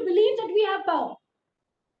we need to believe that we have power.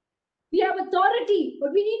 We have authority,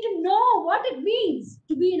 but we need to know what it means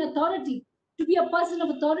to be in authority, to be a person of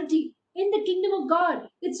authority in the kingdom of God.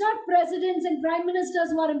 It's not presidents and prime ministers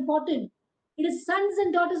who are important. It is sons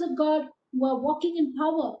and daughters of God who are walking in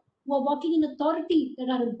power, who are walking in authority that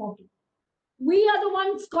are important. We are the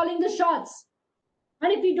ones calling the shots.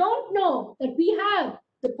 And if we don't know that we have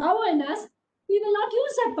the power in us, we will not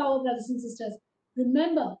use that power, brothers and sisters.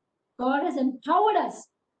 Remember, God has empowered us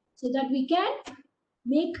so that we can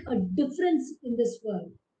make a difference in this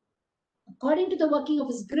world. According to the working of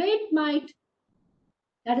his great might,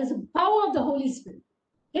 that is the power of the Holy Spirit.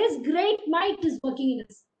 His great might is working in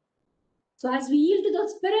us. So as we yield to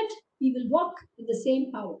the Spirit, we will walk in the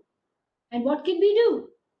same power. And what can we do?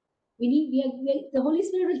 The Holy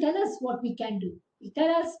Spirit will tell us what we can do. He'll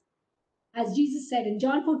tell us, as Jesus said in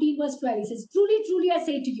John 14, verse 12, he says, truly, truly, I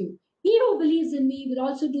say to you, he who believes in me will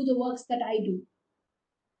also do the works that I do.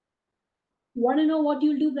 You want to know what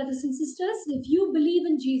you'll do, brothers and sisters? If you believe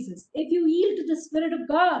in Jesus, if you yield to the Spirit of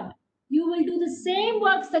God, you will do the same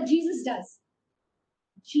works that Jesus does.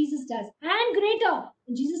 Jesus does, and greater.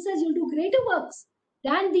 And Jesus says you'll do greater works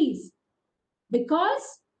than these,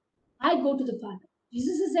 because I go to the Father.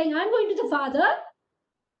 Jesus is saying, I'm going to the Father,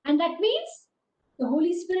 and that means the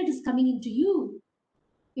Holy Spirit is coming into you.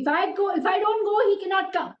 If I don't go, he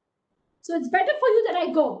cannot come. So it's better for you that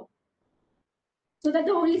I go, so that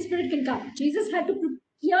the Holy Spirit can come. Jesus had to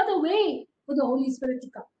clear the way for the Holy Spirit to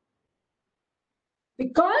come.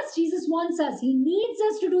 Because Jesus wants us, he needs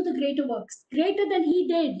us to do the greater works, greater than he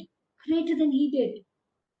did, greater than he did.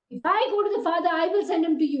 If I go to the Father, I will send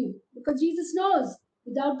him to you, because Jesus knows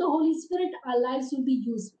without the Holy Spirit, our lives will be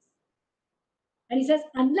useless. And he says,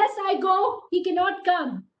 unless I go, he cannot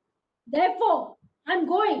come. Therefore, I'm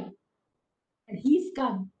going. And he's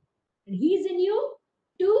come. And he's in you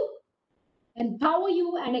to empower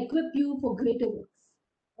you and equip you for greater works.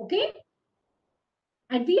 Okay?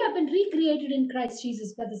 And we have been recreated in Christ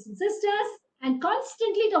Jesus, brothers and sisters. And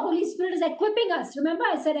constantly the Holy Spirit is equipping us. Remember,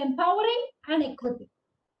 I said empowering and equipping.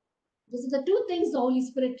 These are the two things the Holy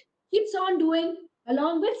Spirit keeps on doing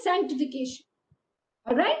along with sanctification.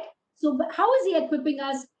 All right? So how is he equipping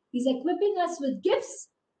us? He's equipping us with gifts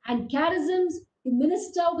and charisms to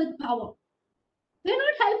minister with power. We're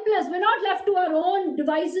not helpless. We're not left to our own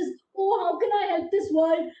devices. Oh, how can I help this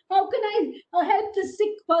world? How can I help this sick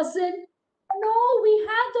person? No, we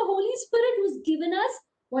have the Holy Spirit who's given us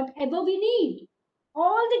whatever we need.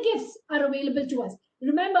 All the gifts are available to us.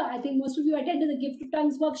 Remember, I think most of you attended the Gift of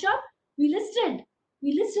Tongues workshop. We listed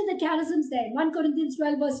the charisms there. 1 Corinthians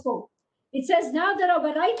 12, verse 4. It says, now there are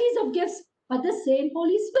varieties of gifts, but the same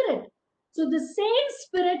Holy Spirit. So the same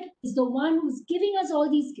Spirit is the one who's giving us all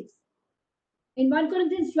these gifts. In 1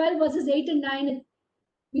 Corinthians 12, verses 8 and 9,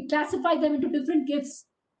 we classify them into different gifts.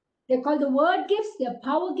 They're called the word gifts, they're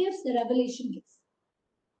power gifts, they're revelation gifts.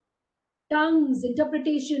 Tongues,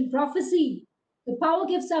 interpretation, prophecy. The power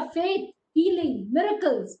gifts are faith, healing,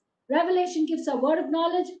 miracles. Revelation gifts are word of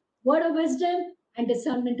knowledge, word of wisdom, and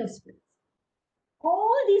discernment of spirits.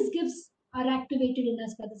 All these gifts are activated in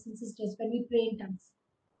us, brothers and sisters, when we pray in tongues.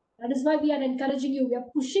 That is why we are encouraging you, we are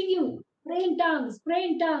pushing you. Pray in tongues, pray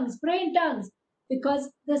in tongues, pray in tongues. Because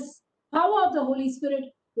this power of the Holy Spirit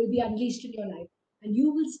will be unleashed in your life. And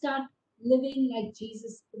you will start living like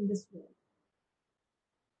Jesus in this world.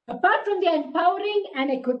 Apart from the empowering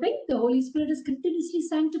and equipping, the Holy Spirit is continuously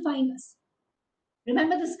sanctifying us.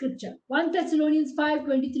 Remember the scripture, 1 Thessalonians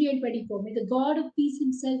 5:23 and 24. May the God of peace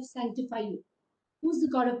himself sanctify you. Who's the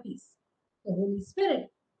God of peace? The Holy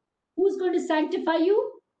Spirit. Who's going to sanctify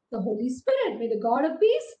you? The Holy Spirit. May the God of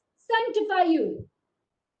peace sanctify you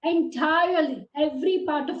entirely, every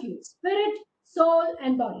part of you, spirit, soul,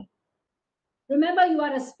 and body. Remember, you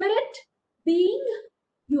are a spirit being,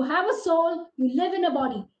 you have a soul, you live in a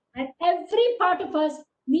body, and every part of us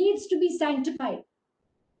needs to be sanctified.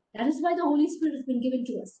 That is why the Holy Spirit has been given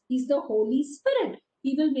to us. He's the Holy Spirit.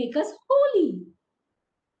 He will make us holy,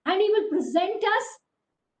 and He will present us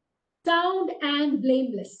sound and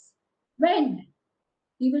blameless. When?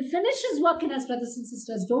 He will finish His work in us, brothers and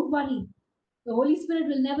sisters. Don't worry. The Holy Spirit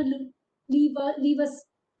will never leave us,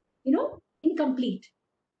 incomplete.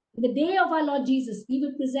 In the day of our Lord Jesus, He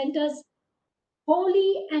will present us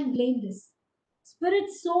holy and blameless,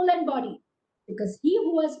 spirit, soul, and body. Because He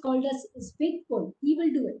who has called us is faithful. He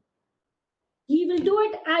will do it. He will do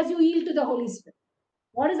it as you yield to the Holy Spirit.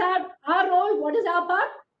 What is our role? What is our part?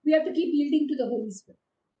 We have to keep yielding to the Holy Spirit.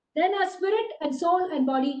 Then our spirit and soul and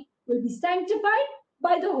body will be sanctified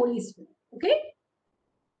by the Holy Spirit. Okay?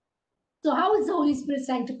 So how is the Holy Spirit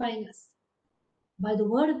sanctifying us? By the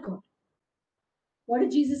Word of God. What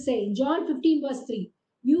did Jesus say? In John 15 verse 3,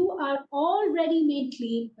 you are already made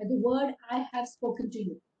clean by the word I have spoken to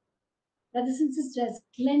you. Brothers and sisters,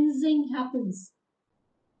 cleansing happens.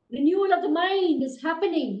 Renewal of the mind is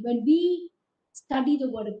happening when we study the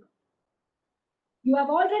Word of God. You have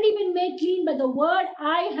already been made clean by the word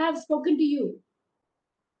I have spoken to you.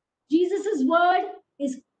 Jesus' word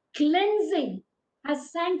is cleansing,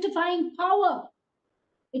 has sanctifying power.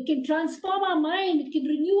 It can transform our mind. It can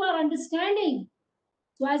renew our understanding.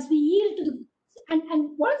 So as we yield to the...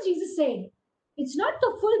 And what is Jesus saying? It's not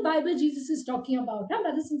the full Bible Jesus is talking about,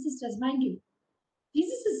 brothers and sisters, mind you.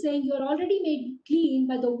 Jesus is saying you are already made clean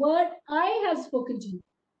by the word I have spoken to you.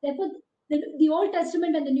 Therefore, the Old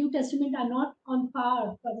Testament and the New Testament are not on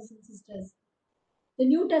par, brothers and sisters. The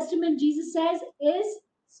New Testament, Jesus says, is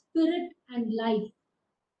spirit and life.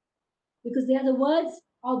 Because they are the words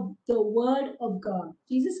of the Word of God.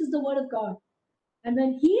 Jesus is the Word of God. And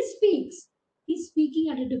when He speaks, He's speaking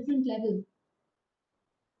at a different level.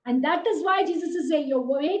 And that is why Jesus is saying,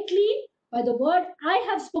 you're made clean by the word I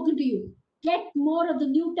have spoken to you. Get more of the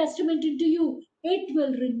New Testament into you. It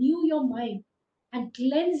will renew your mind and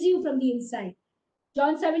cleanse you from the inside.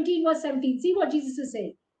 John 17 verse 17. See what Jesus is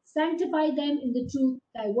saying. Sanctify them in the truth.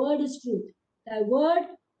 Thy word is truth. Thy word,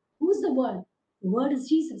 who's the word? The word is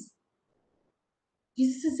Jesus.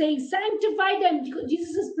 Jesus is saying, sanctify them.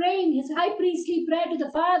 Jesus is praying his high priestly prayer to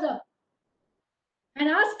the Father. And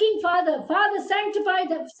asking Father, sanctify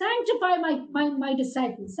them, sanctify my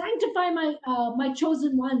disciples, sanctify my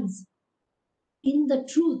chosen ones in the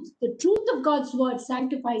truth. The truth of God's word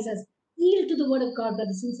sanctifies us. Yield to the word of God,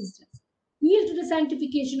 brothers and sisters. Yield to the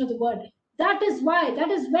sanctification of the word. That is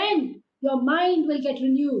when your mind will get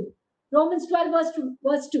renewed. Romans 12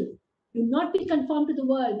 verse 2. Do not be conformed to the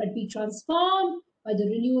world, but be transformed by the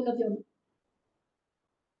renewal of your mind.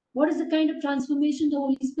 What is the kind of transformation the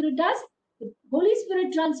Holy Spirit does? The Holy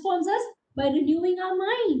Spirit transforms us by renewing our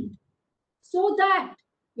mind so that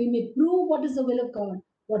we may prove what is the will of God,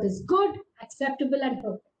 what is good, acceptable, and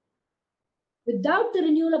perfect. Without the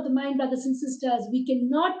renewal of the mind, brothers and sisters, we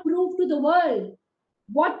cannot prove to the world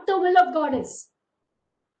what the will of God is.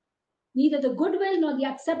 Neither the good will, nor the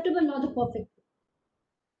acceptable, nor the perfect.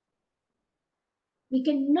 We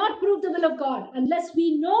cannot prove the will of God unless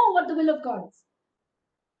we know what the will of God is.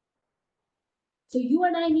 So you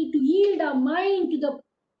and I need to yield our mind to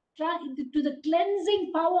the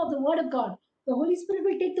cleansing power of the Word of God. The Holy Spirit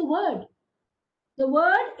will take the Word. The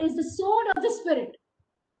Word is the sword of the Spirit.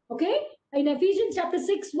 Okay? In Ephesians chapter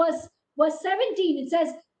 6, verse 17, it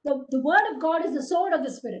says, the Word of God is the sword of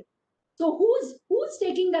the Spirit. So who's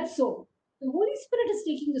taking that sword? The Holy Spirit is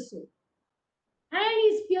taking the sword. And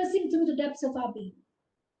He's piercing through the depths of our being.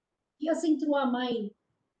 Piercing through our mind.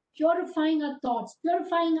 Purifying our thoughts.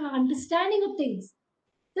 Purifying our understanding of things.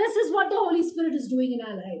 This is what the Holy Spirit is doing in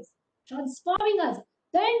our lives, transforming us.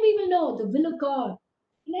 Then we will know the will of God.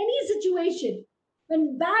 In any situation,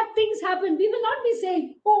 when bad things happen, we will not be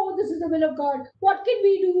saying, "Oh, this is the will of God. What can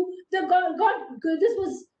we do?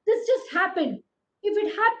 This just happened." If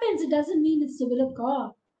it happens, it doesn't mean it's the will of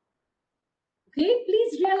God. Okay,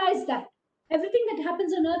 please realize that everything that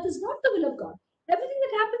happens on earth is not the will of God. Everything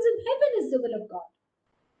that happens in heaven is the will of God.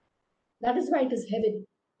 That is why it is heaven,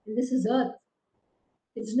 and this is earth.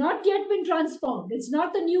 It's not yet been transformed. It's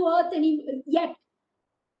not the new earth yet.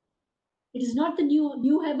 It is not the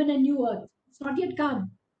new heaven and new earth. It's not yet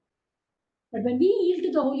come. But when we yield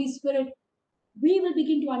to the Holy Spirit, we will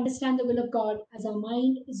begin to understand the will of God as our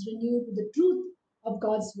mind is renewed with the truth of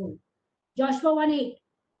God's word. Joshua 1:8.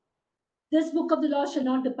 This book of the law shall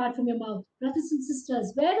not depart from your mouth. Brothers and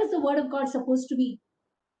sisters, where is the word of God supposed to be?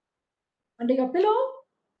 Under your pillow?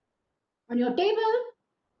 On your table?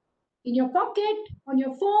 In your pocket? On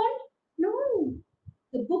your phone? No.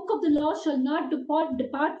 The book of the law shall not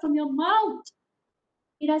depart from your mouth.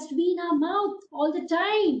 It has to be in our mouth all the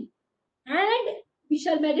time. And we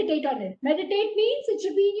shall meditate on it. Meditate means it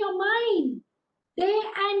should be in your mind, day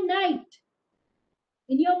and night.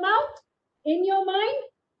 In your mouth, in your mind,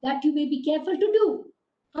 that you may be careful to do.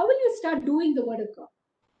 How will you start doing the word of God?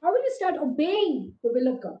 How will you start obeying the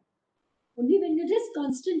will of God? Only when you just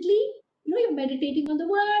constantly, you're meditating on the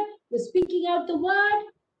word, you're speaking out the word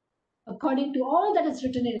according to all that is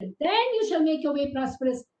written in it. Then you shall make your way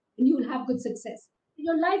prosperous and you will have good success.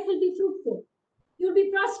 Your life will be fruitful. You'll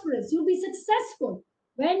be prosperous. You'll be successful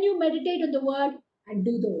when you meditate on the word and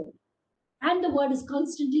do the word. And the word is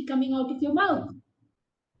constantly coming out of your mouth.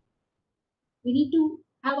 We need to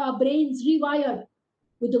have our brains rewired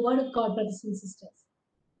with the word of God, brothers and sisters.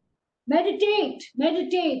 Meditate,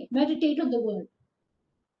 meditate, meditate on the word.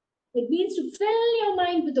 It means to fill your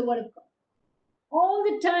mind with the word of God. All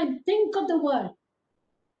the time, think of the word.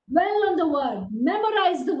 Dwell on the word.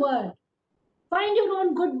 Memorize the word. Find your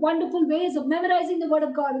own good, wonderful ways of memorizing the word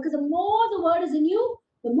of God, because the more the word is in you,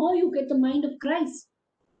 the more you get the mind of Christ.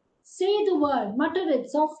 Say the word, mutter it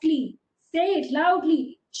softly, say it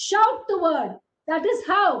loudly, shout the word. That is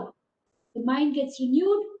how the mind gets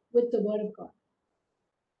renewed with the word of God.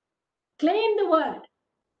 Claim the word,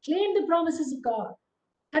 claim the promises of God,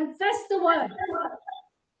 confess the word.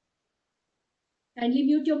 Kindly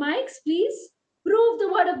mute your mics, please. Prove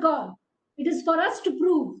the word of God. It is for us to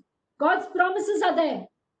prove. God's promises are there.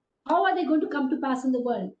 How are they going to come to pass in the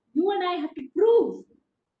world? You and I have to prove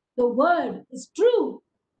the word is true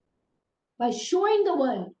by showing the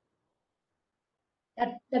world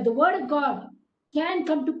that the word of God can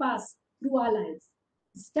come to pass through our lives.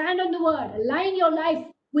 Stand on the word, align your life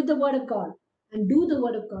with the word of God, and do the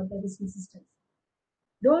word of God, brothers and sisters.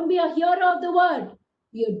 Don't be a hearer of the word,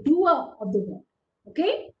 be a doer of the word.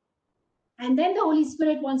 Okay? And then the Holy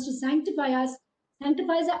Spirit wants to sanctify us,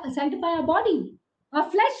 sanctify our body, our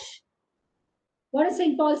flesh. What does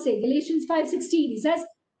St. Paul say? Galatians 5:16. He says,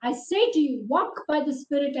 I say to you, walk by the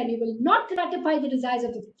Spirit, and you will not gratify the desires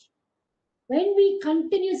of the flesh. When we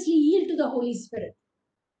continuously yield to the Holy Spirit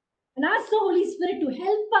and ask the Holy Spirit to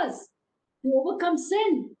help us to overcome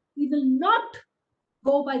sin, we will not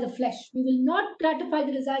go by the flesh. We will not gratify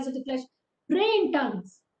the desires of the flesh. Pray in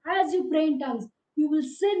tongues. As you pray in tongues, you will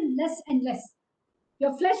sin less and less.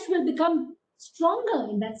 Your flesh will become stronger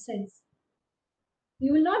in that sense.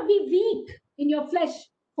 You will not be weak in your flesh,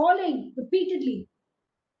 falling repeatedly,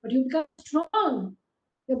 but you become strong.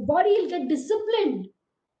 Your body will get disciplined.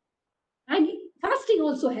 And fasting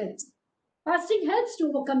also helps. Fasting helps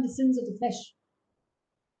to overcome the sins of the flesh.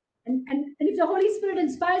 And if the Holy Spirit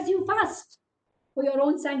inspires you, fast for your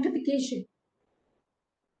own sanctification.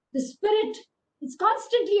 The Spirit is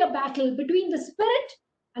constantly a battle between the Spirit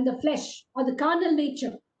and the flesh, or the carnal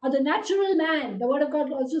nature, or the natural man. The Word of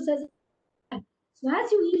God also says. So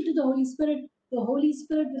as you yield to the Holy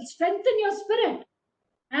Spirit will strengthen your spirit,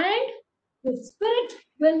 and the Spirit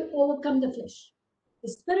will overcome the flesh. The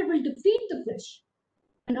Spirit will defeat the flesh,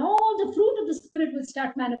 and all the fruit of the Spirit will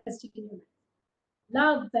start manifesting in your life.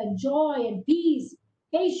 Love and joy and peace,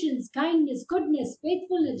 patience, kindness, goodness,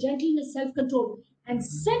 faithfulness, gentleness, self-control, and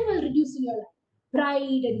sin will reduce in your life.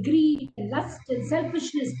 Pride and greed and lust and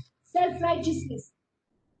selfishness, self-righteousness,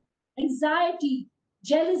 anxiety,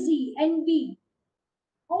 jealousy, envy,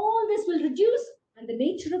 all this will reduce, and the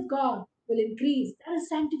nature of God will increase. That is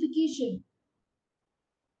sanctification.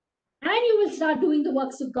 And you will start doing the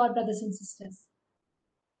works of God, brothers and sisters.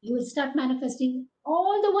 You will start manifesting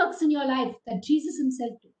all the works in your life that Jesus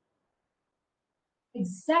himself did.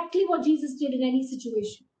 Exactly what Jesus did in any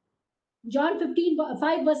situation. John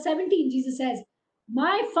 5 verse 17, Jesus says,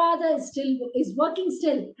 my Father is working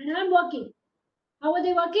still, and I'm working. How are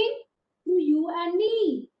they working? Through you and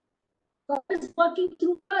me. God is working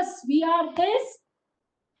through us. We are his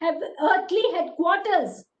earthly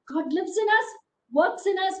headquarters. God lives in us,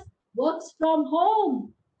 works from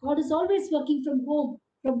home. God is always working from home,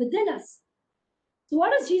 from within us. So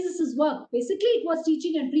what is Jesus' work? Basically, it was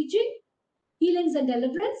teaching and preaching, healings and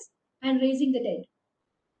deliverance, and raising the dead.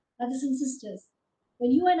 Brothers and sisters,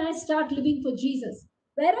 when you and I start living for Jesus,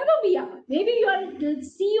 wherever we are, maybe you are the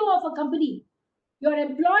CEO of a company, you're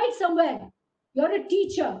employed somewhere, you're a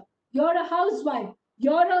teacher, you're a housewife,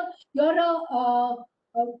 you're a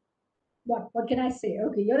what can I say?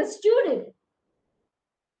 Okay, you're a student.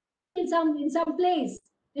 in some place,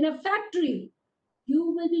 in a factory,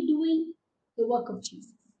 you will be doing the work of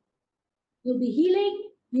Jesus. You'll be healing,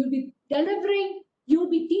 you'll be delivering, you'll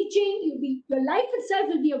be teaching, your life itself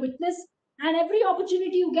will be a witness, and every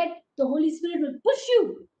opportunity you get, the Holy Spirit will push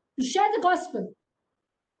you to share the gospel.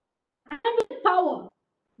 And with power,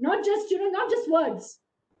 not just words.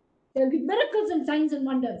 There will be miracles and signs and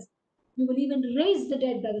wonders. You will even raise the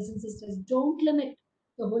dead, brothers and sisters. Don't limit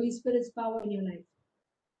the Holy Spirit's power in your life.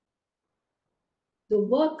 The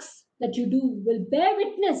works that you do will bear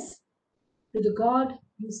witness to the God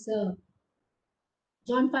you serve.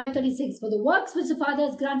 John 5:36, for the works which the Father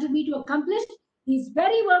has granted me to accomplish, these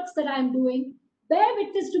very works that I am doing, bear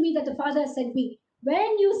witness to me that the Father has sent me.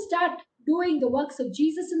 When you start doing the works of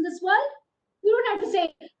Jesus in this world, you don't have to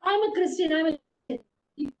say, I'm a Christian, I'm a Christian.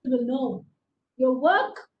 People will know. Your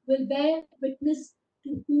work will bear witness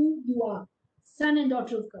to who you are. Son and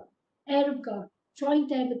daughter of God, heir of God,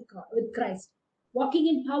 joint heir with Christ, walking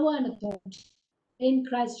in power and authority in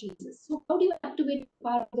Christ Jesus. So how do you activate the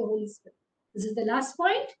power of the Holy Spirit? This is the last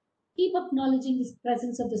point. Keep acknowledging the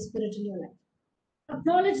presence of the Spirit in your life.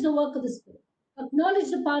 Acknowledge the work of the Spirit.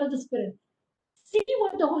 Acknowledge the power of the Spirit. See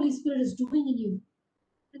what the Holy Spirit is doing in you.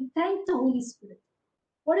 And thank the Holy Spirit.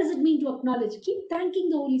 What does it mean to acknowledge? Keep thanking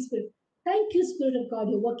the Holy Spirit. Thank you, Spirit of God,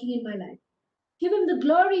 you're working in my life. Give him the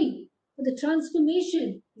glory for the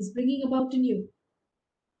transformation he's bringing about in you.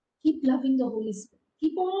 Keep loving the Holy Spirit.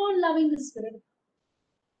 Keep on loving the Spirit.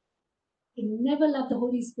 You never love the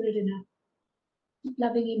Holy Spirit enough. Keep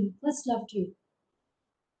loving him. He first loved you.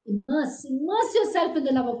 Immerse yourself in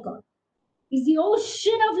the love of God. He's the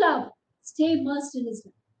ocean of love. Stay immersed in his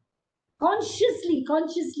love.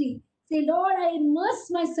 Consciously say, Lord, I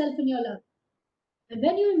immerse myself in your love. And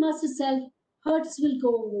when you immerse yourself, hurts will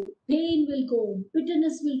go, pain will go,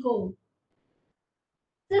 bitterness will go.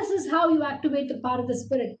 This is how you activate the power of the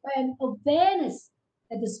Spirit, by an awareness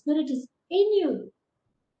that the Spirit is in you.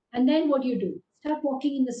 And then what do you do? Start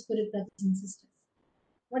walking in the Spirit, brothers and sisters.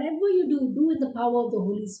 Whatever you do, do in the power of the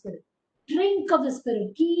Holy Spirit. Drink of the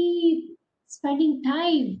Spirit. Keep spending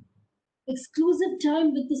time, exclusive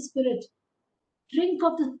time with the Spirit. Drink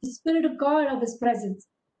of the Spirit of God, of his presence,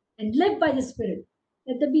 and live by the Spirit.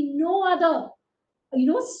 Let there be no other,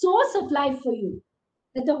 source of life for you.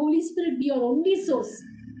 Let the Holy Spirit be your only source.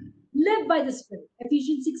 Live by the Spirit.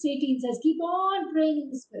 Ephesians 6:18 says, keep on praying in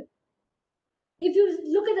the Spirit. If you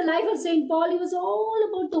look at the life of St. Paul, he was all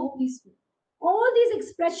about the Holy Spirit. All these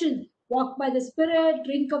expressions, walk by the Spirit,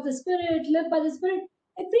 drink of the Spirit, live by the Spirit,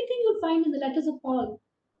 everything you'll find in the letters of Paul.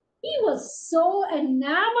 He was so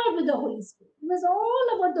enamored with the Holy Spirit. It was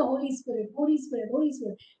all about the Holy Spirit, Holy Spirit, Holy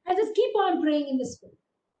Spirit. And just keep on praying in the Spirit.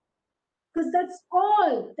 Because that's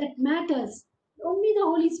all that matters. Only the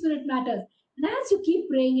Holy Spirit matters. And as you keep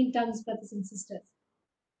praying in tongues, brothers and sisters,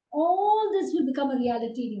 all this will become a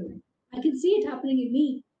reality in your life. I can see it happening in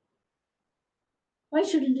me. Why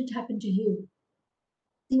shouldn't it happen to you?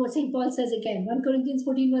 See what St. Paul says again. 1 Corinthians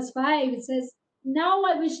 14 verse 5, it says, now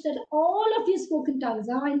I wish that all of you spoke in tongues.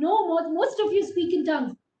 Now I know most of you speak in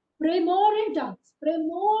tongues. Pray more in tongues. Pray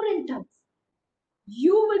more in tongues.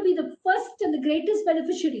 You will be the first and the greatest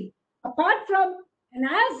beneficiary. Apart from, and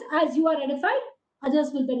as you are edified,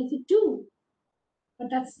 others will benefit too. But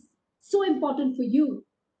that's so important for you.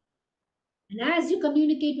 And as you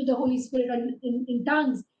communicate with the Holy Spirit in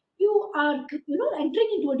tongues, you are, entering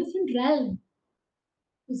into a different realm.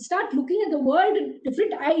 You start looking at the world in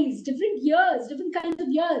different eyes, different ears, different kinds of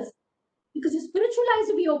ears. Because your spiritual eyes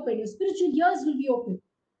will be open, your spiritual ears will be open.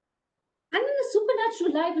 And then the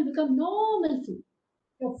supernatural life will become normal for you.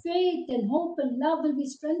 Your faith and hope and love will be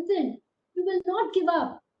strengthened. You will not give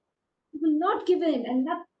up. You will not give in, and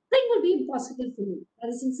nothing will be impossible for you,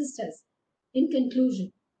 brothers and sisters. In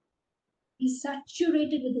conclusion, be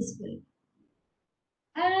saturated with the Spirit.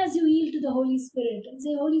 As you yield to the Holy Spirit and say,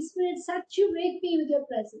 Holy Spirit, saturate me with your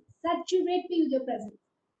presence. Saturate me with your presence.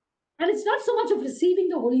 And it's not so much of receiving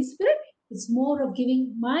the Holy Spirit, it's more of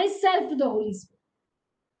giving myself to the Holy Spirit.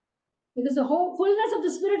 Because the whole fullness of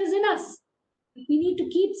the Spirit is in us. We need to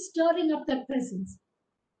keep stirring up that presence.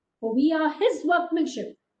 For we are his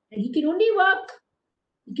workmanship. And he can only work,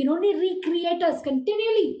 he can only recreate us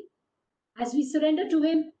continually as we surrender to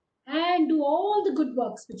him and do all the good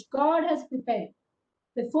works which God has prepared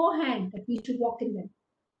beforehand that we should walk in them.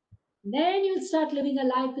 And then you'll start living a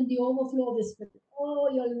life in the overflow of the Spirit. Oh,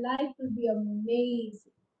 your life will be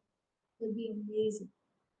amazing. It will be amazing.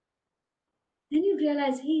 Then you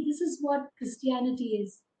realize, hey, this is what Christianity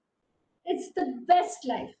is. It's the best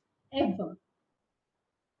life ever.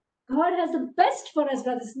 God has the best for us,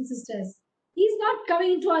 brothers and sisters. He's not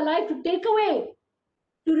coming into our life to take away,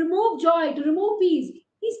 to remove joy, to remove peace.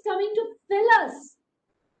 He He's coming to fill us.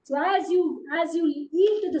 So as you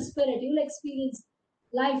yield to the Spirit, you'll experience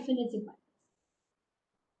life in its abundance.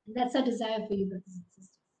 And that's our desire for you, brothers and sisters.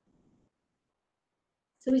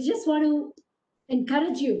 So we just want to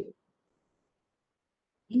encourage you,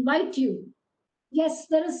 invite you. Yes,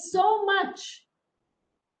 there is so much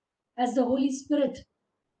as the Holy Spirit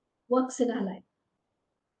works in our life.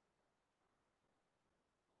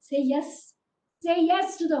 Say yes. Say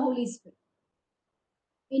yes to the Holy Spirit.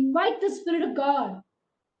 Invite the Spirit of God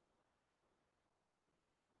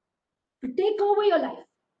to take over your life.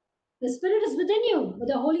 The Spirit is within you, but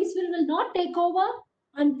the Holy Spirit will not take over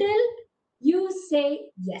until you say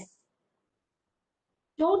yes.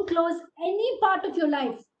 Don't close any part of your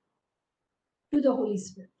life to the Holy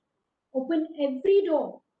Spirit. Open every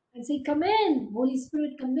door and say, come in, Holy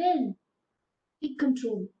Spirit, come in. Take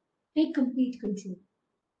control. Take complete control.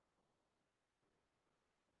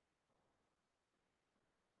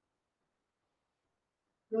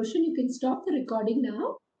 Roshan, you can stop the recording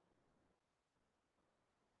now.